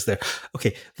pieces there.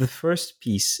 Okay, the first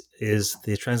piece is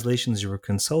the translations you were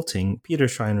consulting. Peter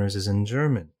Schreiner's is in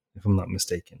German, if I'm not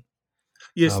mistaken.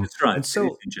 Yes, that's right. And so,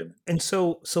 it is in German. And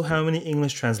so how many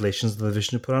English translations of the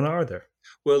Viṣṇu Purāṇa are there?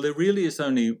 Well, there really is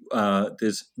only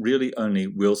there's really only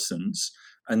Wilson's,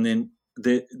 and then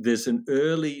there's an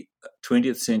early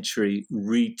 20th century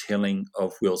retelling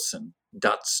of Wilson,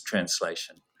 Dutt's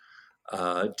translation.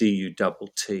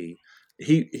 D-U-T-T.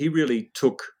 He really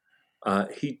took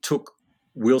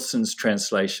Wilson's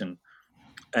translation,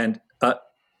 and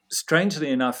strangely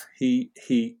enough, he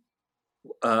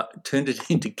turned it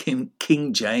into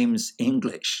King James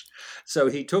English. So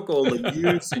he took all the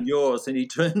yous and yours, and he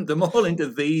turned them all into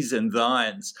these and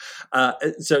thines.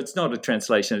 So it's not a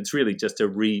translation; it's really just a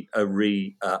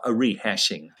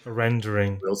rehashing, a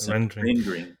rendering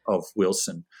of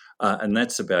Wilson. And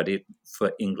that's about it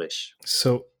for English.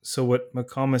 So what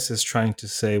McComas is trying to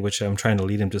say, which I'm trying to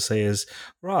lead him to say, is,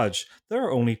 Raj, there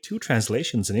are only 2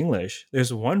 translations in English.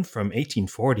 There's one from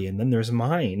 1840, and then there's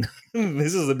mine.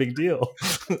 This is a big deal.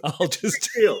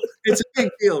 It's a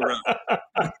big deal, Raj.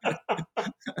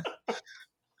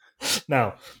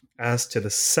 Now, as to the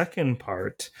second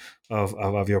part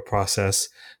of your process,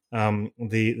 the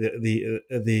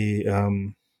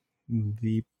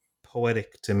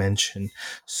poetic dimension.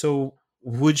 So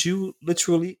would you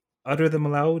literally utter them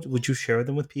aloud? Would you share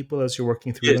them with people as you're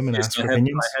working through them and ask for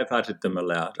opinions? I have uttered them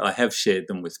aloud. I have shared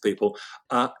them with people.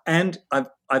 And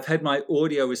I've had my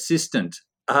audio assistant.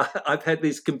 I've had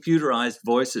these computerized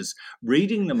voices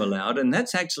reading them aloud, and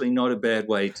that's actually not a bad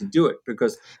way to do it,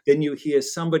 because then you hear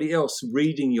somebody else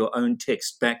reading your own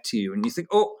text back to you, and you think,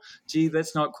 oh, gee,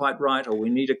 that's not quite right, or we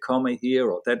need a comma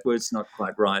here, or that word's not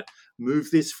quite right.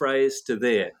 Move this phrase to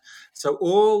there. So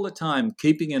all the time,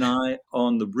 keeping an eye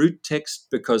on the root text,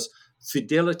 because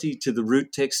fidelity to the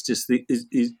root text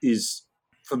is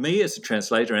for me as a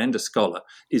translator and a scholar,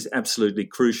 is absolutely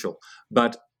crucial.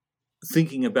 But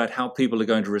thinking about how people are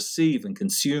going to receive and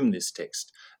consume this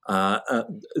text,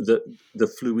 the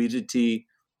fluidity,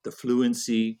 the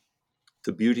fluency,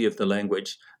 the beauty of the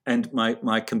language, and my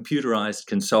computerized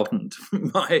consultant,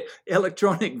 my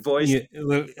electronic voice.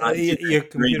 Your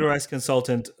computerized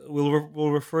consultant,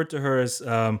 we'll refer to her as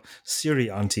Siri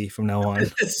Auntie from now on.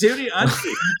 Siri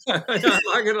Auntie. I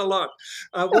like it a lot.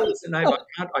 What was her name?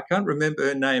 I can't remember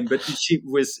her name, but she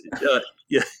was,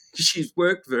 she's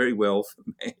worked very well for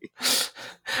me.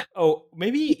 Oh,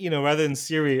 maybe, rather than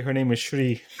Siri, her name is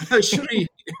Shri. Shri.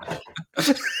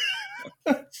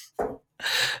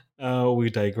 We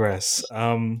digress.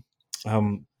 If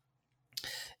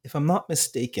I'm not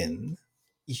mistaken,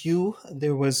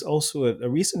 there was also a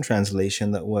recent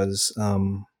translation that was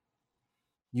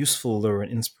useful or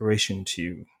an inspiration to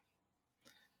you.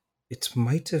 It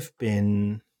might have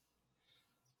been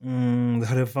the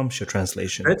Harivamsha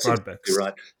translation. That's exactly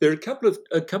right. There are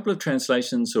a couple of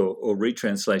translations or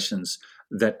retranslations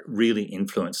that really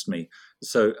influenced me.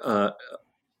 So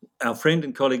our friend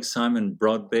and colleague Simon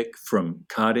Brodbeck from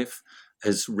Cardiff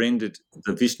has rendered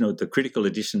the critical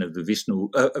edition of the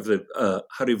Viṣṇu of the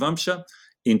Harivamsha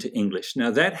into English. Now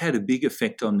that had a big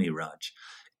effect on me, Raj.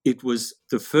 It was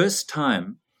the first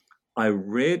time I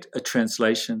read a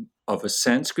translation of a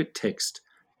Sanskrit text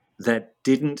that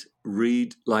didn't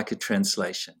read like a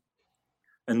translation.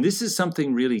 And this is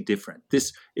something really different.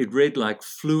 It read like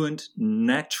fluent,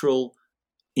 natural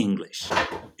English.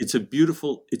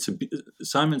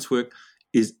 Simon's work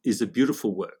is a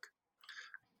beautiful work.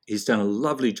 He's done a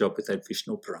lovely job with that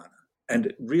Viṣṇu Purāṇa.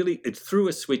 And it threw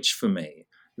a switch for me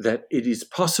that it is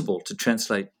possible to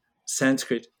translate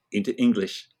Sanskrit into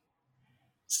English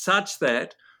such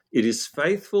that it is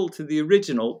faithful to the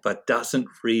original but doesn't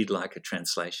read like a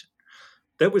translation.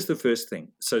 That was the first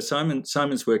thing. So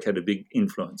Simon's work had a big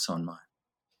influence on mine.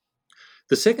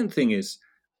 The second thing is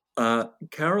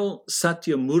Carol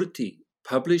Satyamurthy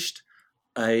published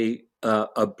a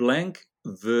blank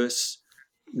verse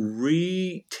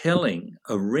retelling,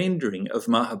 a rendering of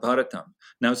Mahabharatam.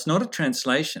 Now, it's not a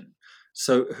translation.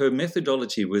 So her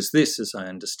methodology was this, as I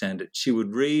understand it. She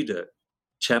would read a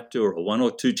chapter or one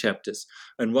or two chapters,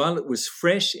 and while it was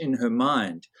fresh in her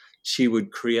mind, she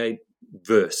would create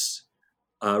verse,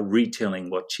 retelling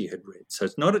what she had read. So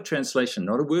it's not a translation,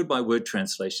 not a word-by-word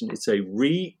translation. It's a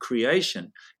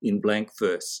recreation in blank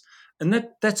verse. And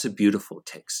that's a beautiful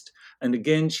text. And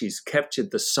again, she's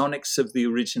captured the sonics of the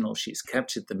original. She's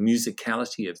captured the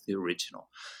musicality of the original.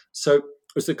 So it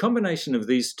was the combination of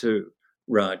these two,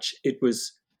 Raj. It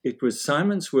was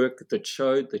Simon's work that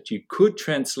showed that you could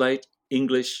translate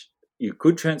English, you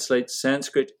could translate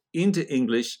Sanskrit into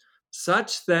English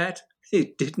such that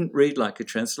it didn't read like a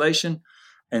translation.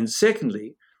 And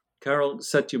secondly, Carol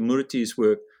Satyamurthy's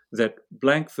work that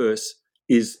blank verse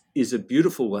is a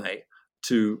beautiful way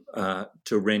to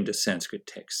render Sanskrit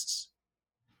texts.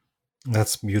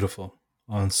 That's beautiful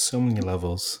on so many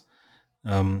levels.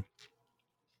 I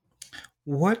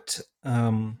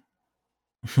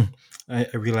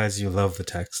realize you love the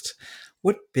text.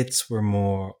 What bits were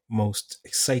most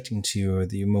exciting to you, or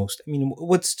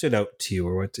what stood out to you,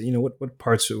 or what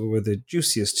parts were the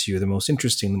juiciest to you, the most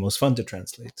interesting, the most fun to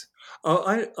translate?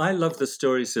 Oh, I love the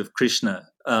stories of Krishna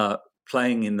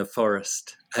playing in the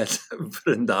forest at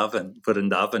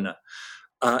Vrindavana.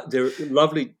 There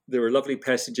are lovely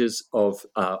passages of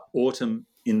autumn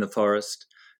in the forest.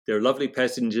 There are lovely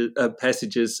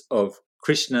passages of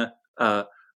Krishna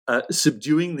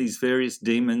subduing these various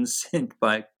demons sent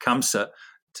by Kamsa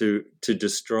to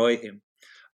destroy him.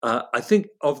 I think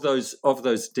of those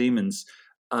demons,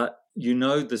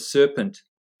 the serpent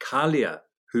Kalia,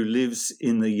 who lives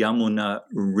in the Yamuna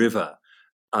River,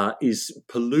 is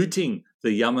polluting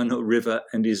the Yamuna River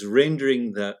and is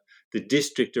rendering the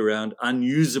district around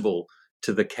unusable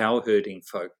to the cow herding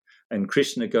folk. And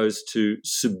Krishna goes to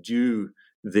subdue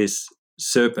this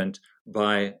serpent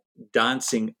by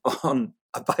dancing on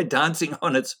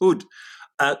its hood.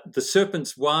 The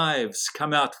serpent's wives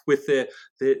come out with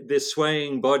their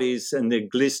swaying bodies and their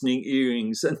glistening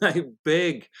earrings, and they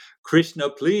beg Krishna,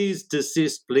 please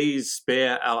desist, please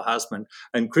spare our husband.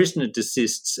 And Krishna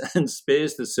desists and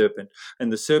spares the serpent,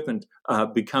 and the serpent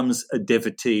becomes a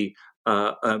devotee,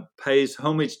 pays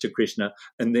homage to Krishna,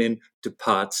 and then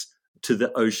departs to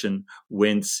the ocean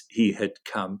whence he had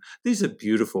come. These are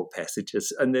beautiful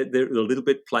passages, and they're a little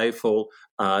bit playful.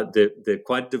 They're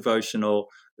quite devotional,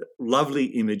 lovely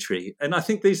imagery, and I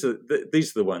think these are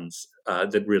the ones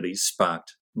that really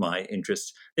sparked my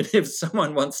interest. And if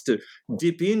someone wants to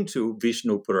dip into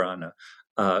Viṣṇu Purāṇa,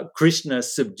 Krishna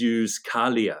subdues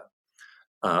Kalia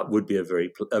would be a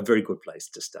very good place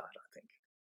to start, I think.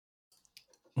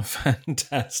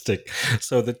 Fantastic.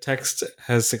 So the text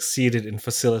has succeeded in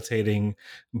facilitating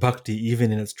bhakti even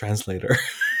in its translator.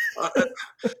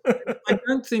 I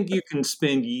don't think you can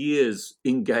spend years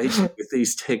engaging with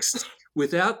these texts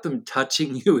without them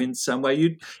touching you in some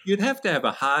way. You'd have to have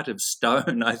a heart of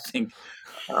stone, I think,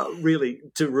 really,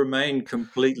 to remain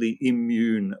completely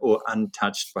immune or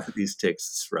untouched by these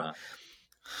texts, right?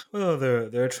 Well,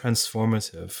 they're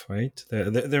transformative, right?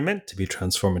 They're meant to be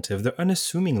transformative. They're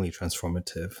unassumingly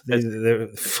transformative. They're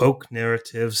folk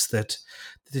narratives that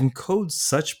encode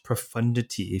such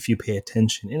profundity if you pay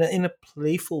attention in a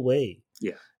playful way.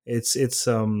 Yeah, it's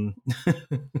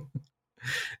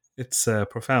it's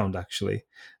profound, actually.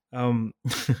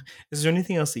 Is there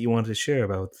anything else that you wanted to share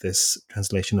about this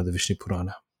translation of the Viṣṇu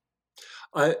Purāṇa?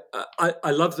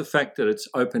 I love the fact that it's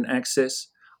open access.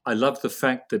 I love the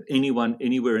fact that anyone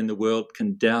anywhere in the world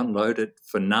can download it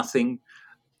for nothing.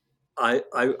 I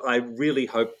really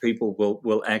hope people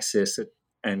will access it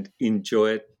and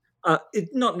enjoy it.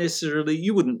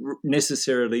 You wouldn't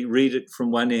necessarily read it from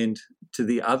one end to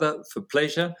the other for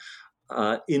pleasure.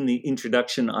 In the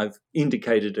introduction, I've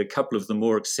indicated a couple of the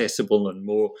more accessible and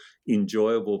more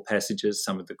enjoyable passages,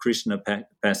 some of the Krishna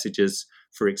passages,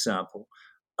 for example.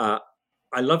 I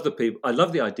love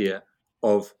the idea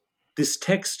of this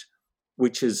text,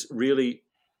 which has really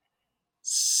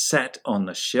sat on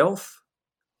the shelf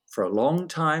for a long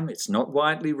time. It's not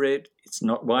widely read. It's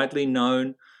not widely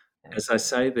known. As I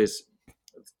say, there's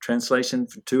a translation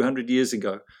from 200 years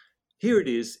ago. Here it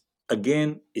is.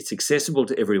 Again, it's accessible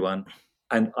to everyone.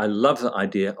 And I love the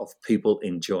idea of people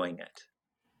enjoying it.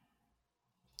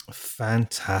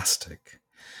 Fantastic.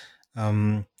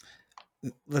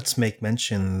 Let's make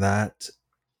mention that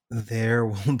there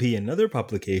will be another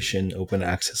publication, open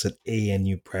access at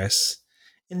ANU Press,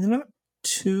 in the not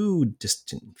too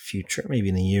distant future, maybe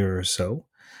in a year or so.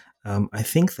 I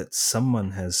think that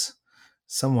someone,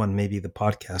 maybe the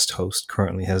podcast host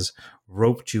currently, has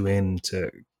roped you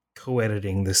into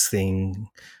co-editing this thing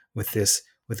with this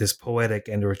poetic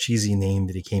and or cheesy name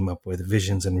that he came up with,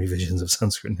 Visions and Revisions of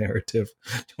Sanskrit Narrative.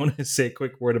 Do you want to say a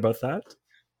quick word about that?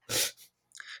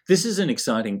 This is an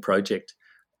exciting project,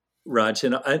 Raj,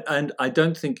 and I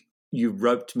don't think you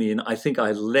roped me in. I think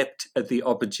I leapt at the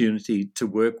opportunity to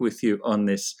work with you on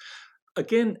this.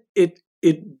 Again, it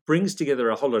brings together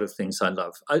a whole lot of things I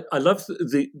love. I love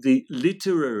the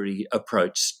literary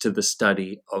approach to the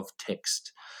study of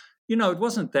text. You know, it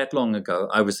wasn't that long ago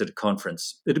I was at a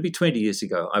conference. It'd be 20 years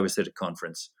ago I was at a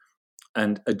conference,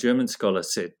 and a German scholar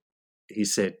said,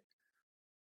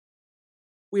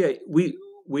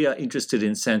 we are interested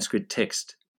in Sanskrit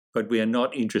text, but we are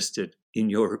not interested in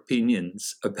your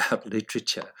opinions about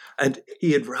literature. And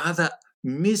he had rather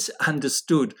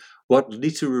misunderstood what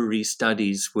literary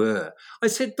studies were. I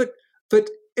said, but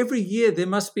every year there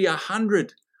must be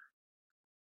 100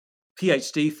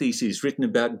 PhD theses written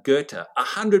about Goethe,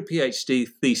 100 PhD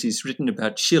theses written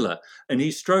about Schiller. And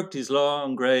he stroked his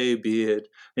long grey beard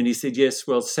and he said, yes,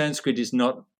 well, Sanskrit is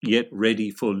not yet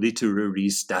ready for literary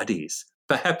studies.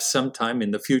 Perhaps sometime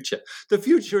in the future. The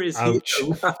future is here,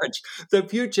 Raj. The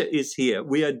future is here.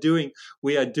 We are doing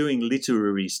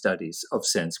literary studies of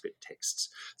Sanskrit texts.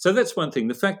 So that's one thing.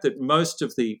 The fact that most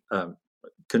of the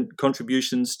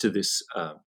contributions to this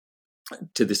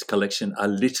collection are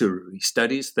literary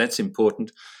studies, that's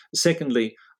important.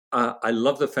 Secondly, I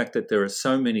love the fact that there are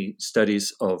so many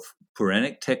studies of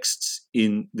Purāṇic texts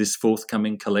in this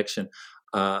forthcoming collection.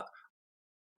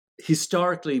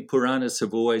 Historically, Purāṇas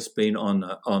have always been on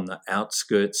the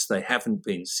outskirts. They haven't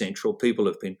been central. People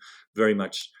have been very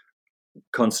much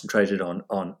concentrated on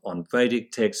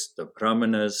Vedic texts, the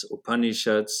Brahmanas,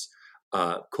 Upanishads,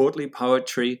 courtly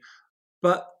poetry.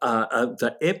 But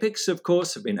the epics, of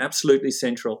course, have been absolutely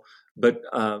central. But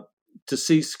to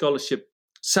see scholarship,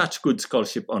 such good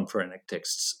scholarship on Purāṇic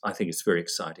texts, I think it's very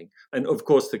exciting. And, of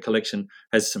course, the collection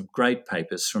has some great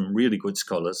papers from really good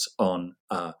scholars on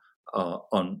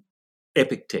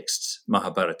epic texts,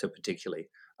 Mahabharata particularly,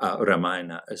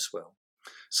 Ramayana as well.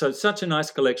 So such a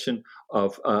nice collection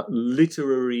of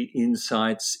literary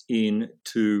insights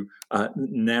into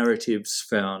narratives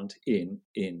found in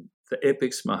the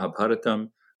epics,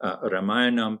 Mahabharatam,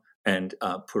 Ramayanam, and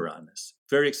Puranas.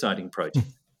 Very exciting project.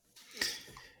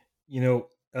 You know,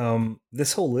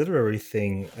 this whole literary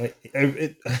thing, I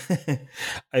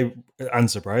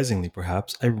unsurprisingly,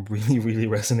 perhaps, I really, really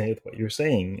resonate with what you're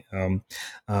saying.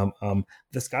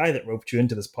 This guy that roped you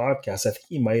into this podcast, I think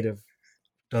he might have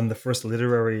done the first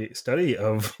literary study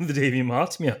of the Devi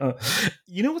Mahatmya.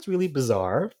 You know what's really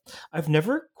bizarre? I've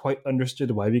never quite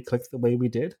understood why we clicked the way we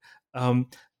did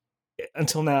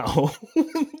until now,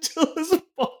 until this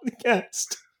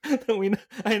podcast.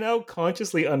 I now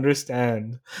consciously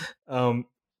understand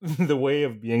the way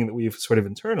of being that we've sort of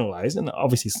internalized, and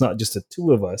obviously it's not just the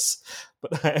two of us,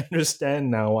 but I understand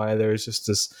now why there's just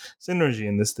this synergy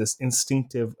and this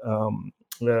instinctive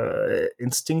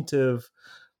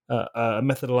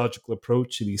methodological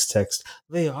approach to these texts.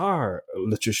 They are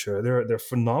literature. They're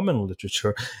phenomenal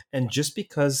literature, and just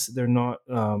because they're not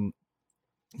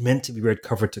meant to be read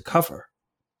cover to cover,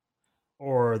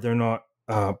 or they're not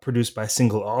produced by a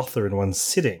single author in one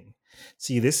sitting.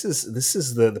 See, this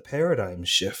is the paradigm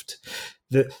shift.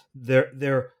 They're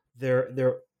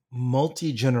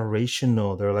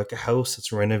multi-generational. They're like a house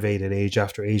that's renovated age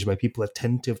after age by people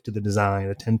attentive to the design,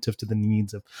 attentive to the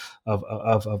needs of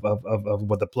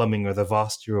what the plumbing or the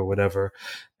vastu or whatever.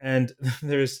 And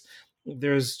there's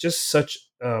just such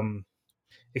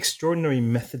extraordinary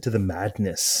method to the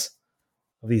madness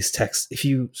of these texts if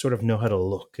you sort of know how to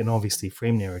look, and obviously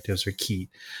frame narratives are key.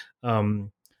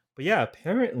 But yeah,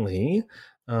 apparently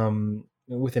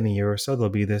within a year or so there'll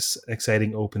be this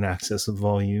exciting open access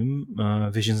volume,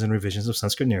 Visions and Revisions of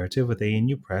Sanskrit Narrative, with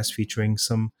ANU Press, featuring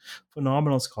some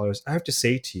phenomenal scholars. I have to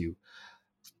say to you,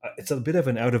 it's a bit of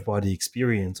an out-of-body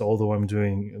experience, although I'm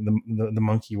doing the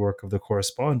monkey work of the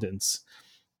correspondence.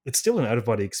 It's still an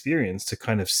out-of-body experience to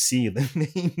kind of see the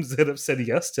names that have said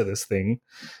yes to this thing.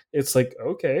 It's like,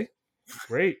 okay,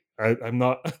 great. I'm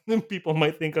not, people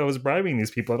might think I was bribing these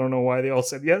people. I don't know why they all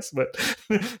said yes, but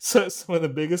so some of the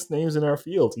biggest names in our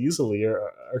field easily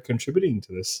are contributing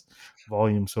to this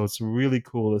volume. So it's really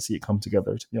cool to see it come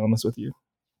together, to be honest with you.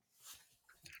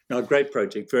 No, great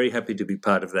project. Very happy to be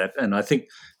part of that. And I think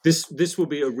this will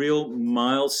be a real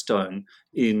milestone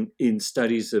in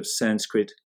studies of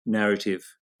Sanskrit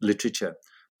narrative literature.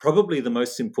 probably the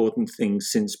most important thing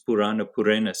since Purāṇa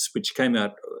Puranas, which came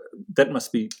out, that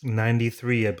must be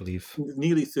 93, I believe.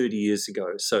 nearly 30 years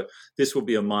ago. So this will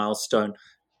be a milestone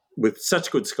with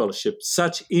such good scholarship,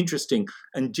 such interesting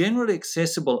and generally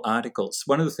accessible articles.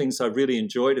 One of the things I really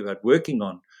enjoyed about working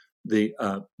on the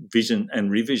vision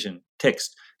and revision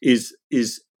text is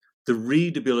the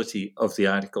readability of the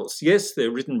articles. Yes,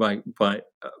 they're written by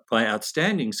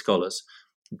outstanding scholars,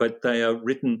 but they are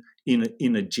written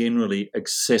in a generally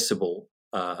accessible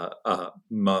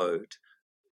mode.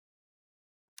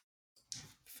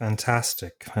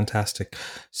 Fantastic.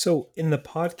 So in the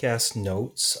podcast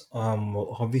notes,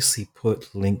 we'll obviously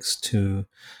put links to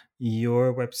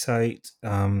your website,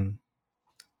 to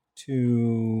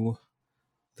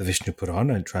the Viṣṇu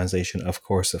Purāṇa translation, of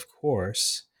course,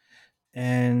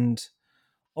 and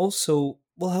also,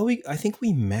 well, I think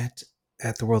we met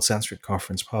at the World Sanskrit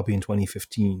Conference probably in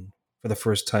 2015 for the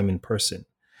first time in person.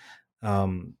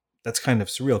 That's kind of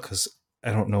surreal because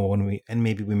I don't know when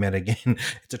maybe we met again.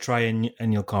 It's a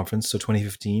triennial conference. So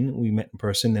 2015 we met in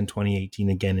person, then 2018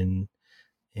 again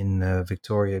in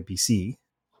Victoria, BC,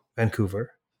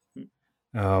 Vancouver.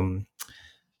 And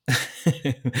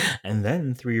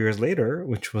then 3 years later,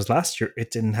 which was last year, it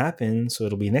didn't happen. So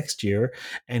it'll be next year.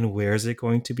 And where is it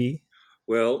going to be?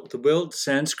 Well, the World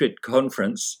Sanskrit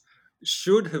Conference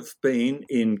should have been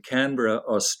in Canberra,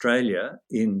 Australia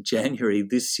in January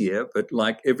this year, but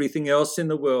like everything else in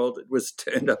the world, it was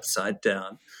turned upside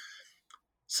down.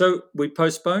 So we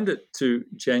postponed it to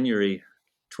January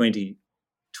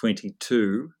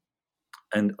 2022,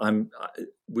 and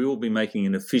we will be making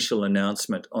an official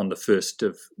announcement on the 1st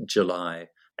of July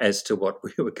as to what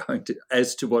we are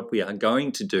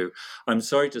going to do. I'm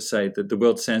sorry to say that the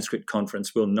World Sanskrit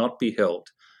Conference will not be held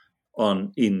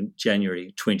in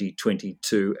January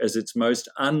 2022, as it's most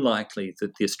unlikely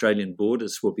that the Australian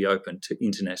borders will be open to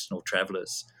international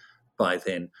travellers by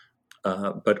then.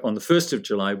 But on the 1st of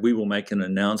July, we will make an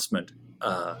announcement,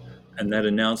 and that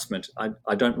announcement,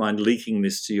 I don't mind leaking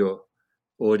this to your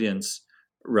audience,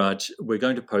 Raj, we're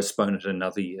going to postpone it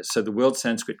another year. So the World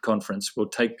Sanskrit Conference will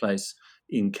take place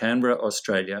in Canberra,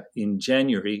 Australia in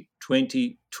January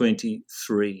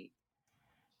 2023.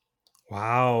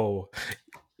 Wow.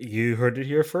 You heard it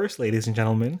here first, ladies and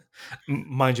gentlemen.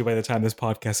 Mind you, by the time this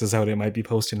podcast is out, it might be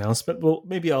post-announcement. Well,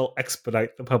 maybe I'll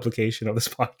expedite the publication of this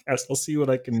podcast. I'll see what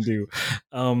I can do.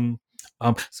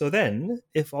 So then,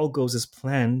 if all goes as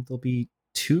planned, there'll be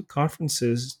 2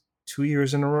 conferences 2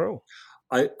 years in a row.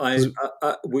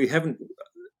 We haven't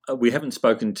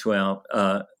spoken to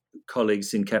our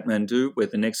colleagues in Kathmandu, where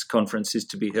the next conference is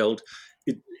to be held.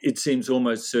 It seems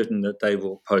almost certain that they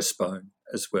will postpone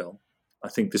as well. I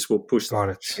think this will push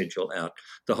the schedule out.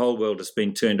 The whole world has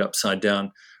been turned upside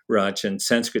down, Raj, and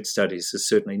Sanskrit studies has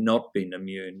certainly not been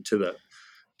immune to the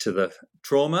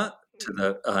trauma, to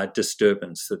the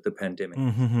disturbance that the pandemic.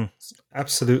 Mm-hmm.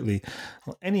 Absolutely.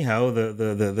 Well, anyhow,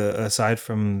 the aside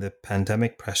from the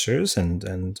pandemic pressures and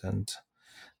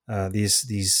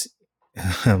these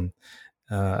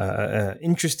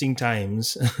interesting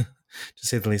times, to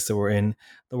say the least, that we're in,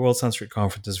 the World Sanskrit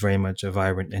Conference is very much a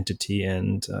vibrant entity,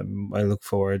 and I look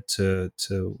forward to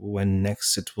when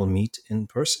next it will meet in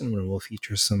person, when we'll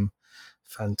feature some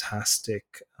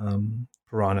fantastic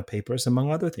Purāṇa papers,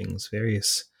 among other things,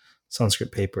 various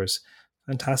Sanskrit papers.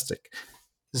 Fantastic.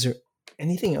 Is there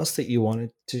anything else that you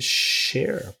wanted to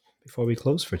share before we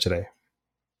close for today?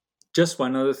 Just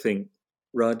one other thing,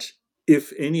 Raj.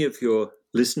 If any of your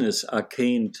listeners are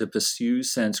keen to pursue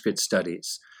Sanskrit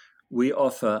studies, we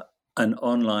offer an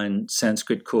online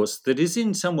Sanskrit course that is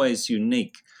in some ways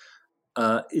unique.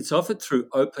 It's offered through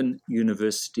Open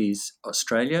Universities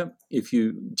Australia. If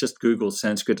you just Google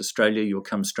Sanskrit Australia, you'll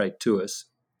come straight to us.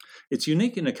 It's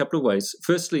unique in a couple of ways.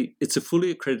 Firstly, it's a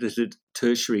fully accredited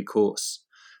tertiary course.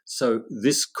 So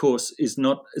this course it's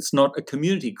not a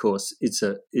community course, it's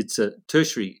a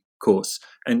tertiary course,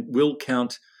 and will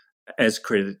count as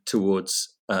credit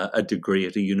towards a degree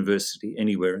at a university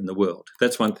anywhere in the world.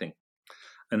 That's one thing.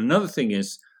 And another thing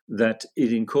is that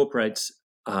it incorporates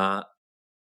an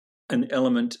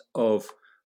element of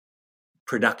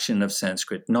production of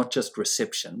Sanskrit, not just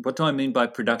reception. What do I mean by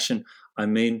production? I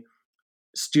mean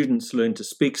students learn to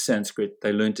speak Sanskrit,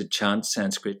 they learn to chant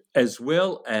Sanskrit, as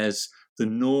well as the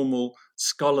normal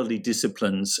scholarly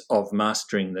disciplines of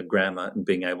mastering the grammar and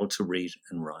being able to read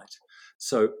and write.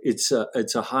 So it's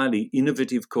a highly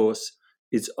innovative course.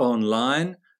 It's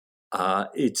online.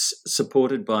 It's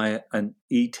supported by an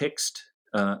e-text.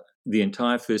 The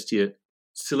entire first year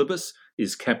syllabus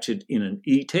is captured in an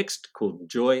e-text called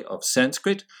Joy of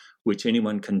Sanskrit, which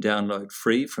anyone can download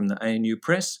free from the ANU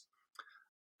Press.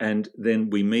 and then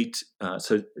we meet.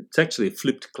 So it's actually a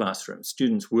flipped classroom.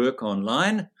 Students work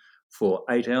online for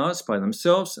 8 hours by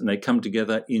themselves, and they come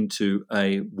together into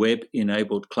a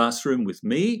web-enabled classroom with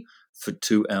me for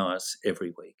 2 hours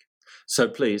every week. So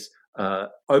please,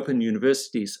 Open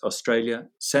Universities Australia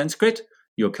Sanskrit,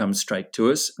 you'll come straight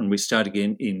to us, and we start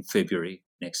again in February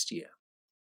next year.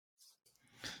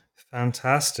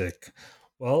 Fantastic.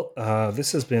 Well,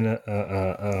 this has been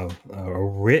a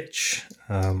rich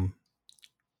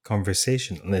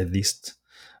conversation, at least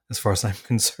as far as I'm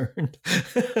concerned.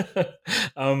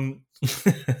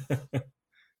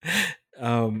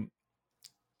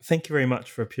 Thank you very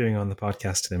much for appearing on the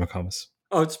podcast today, McComas.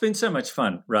 Oh, it's been so much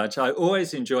fun, Raj. I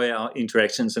always enjoy our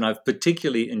interactions, and I've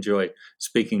particularly enjoyed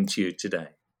speaking to you today.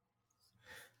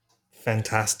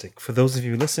 Fantastic. For those of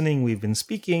you listening, we've been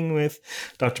speaking with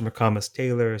Dr. McComas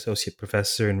Taylor, Associate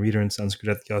Professor and Reader in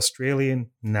Sanskrit at the Australian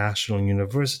National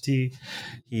University.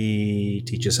 He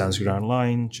teaches Sanskrit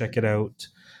online. Check it out.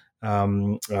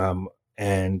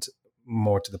 And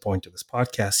more to the point of this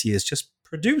podcast, he has just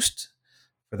produced,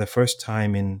 for the first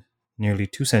time in nearly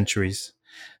 2 centuries,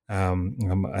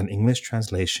 an English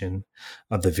translation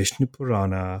of the Viṣṇu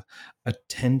Purāṇa,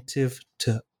 attentive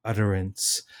to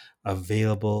utterance,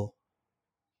 available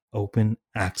open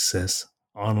access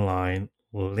online.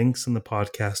 Links in the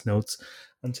podcast notes.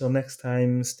 Until next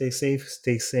time, stay safe,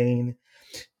 stay sane,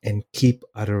 and keep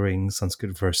uttering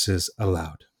Sanskrit verses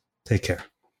aloud. Take care.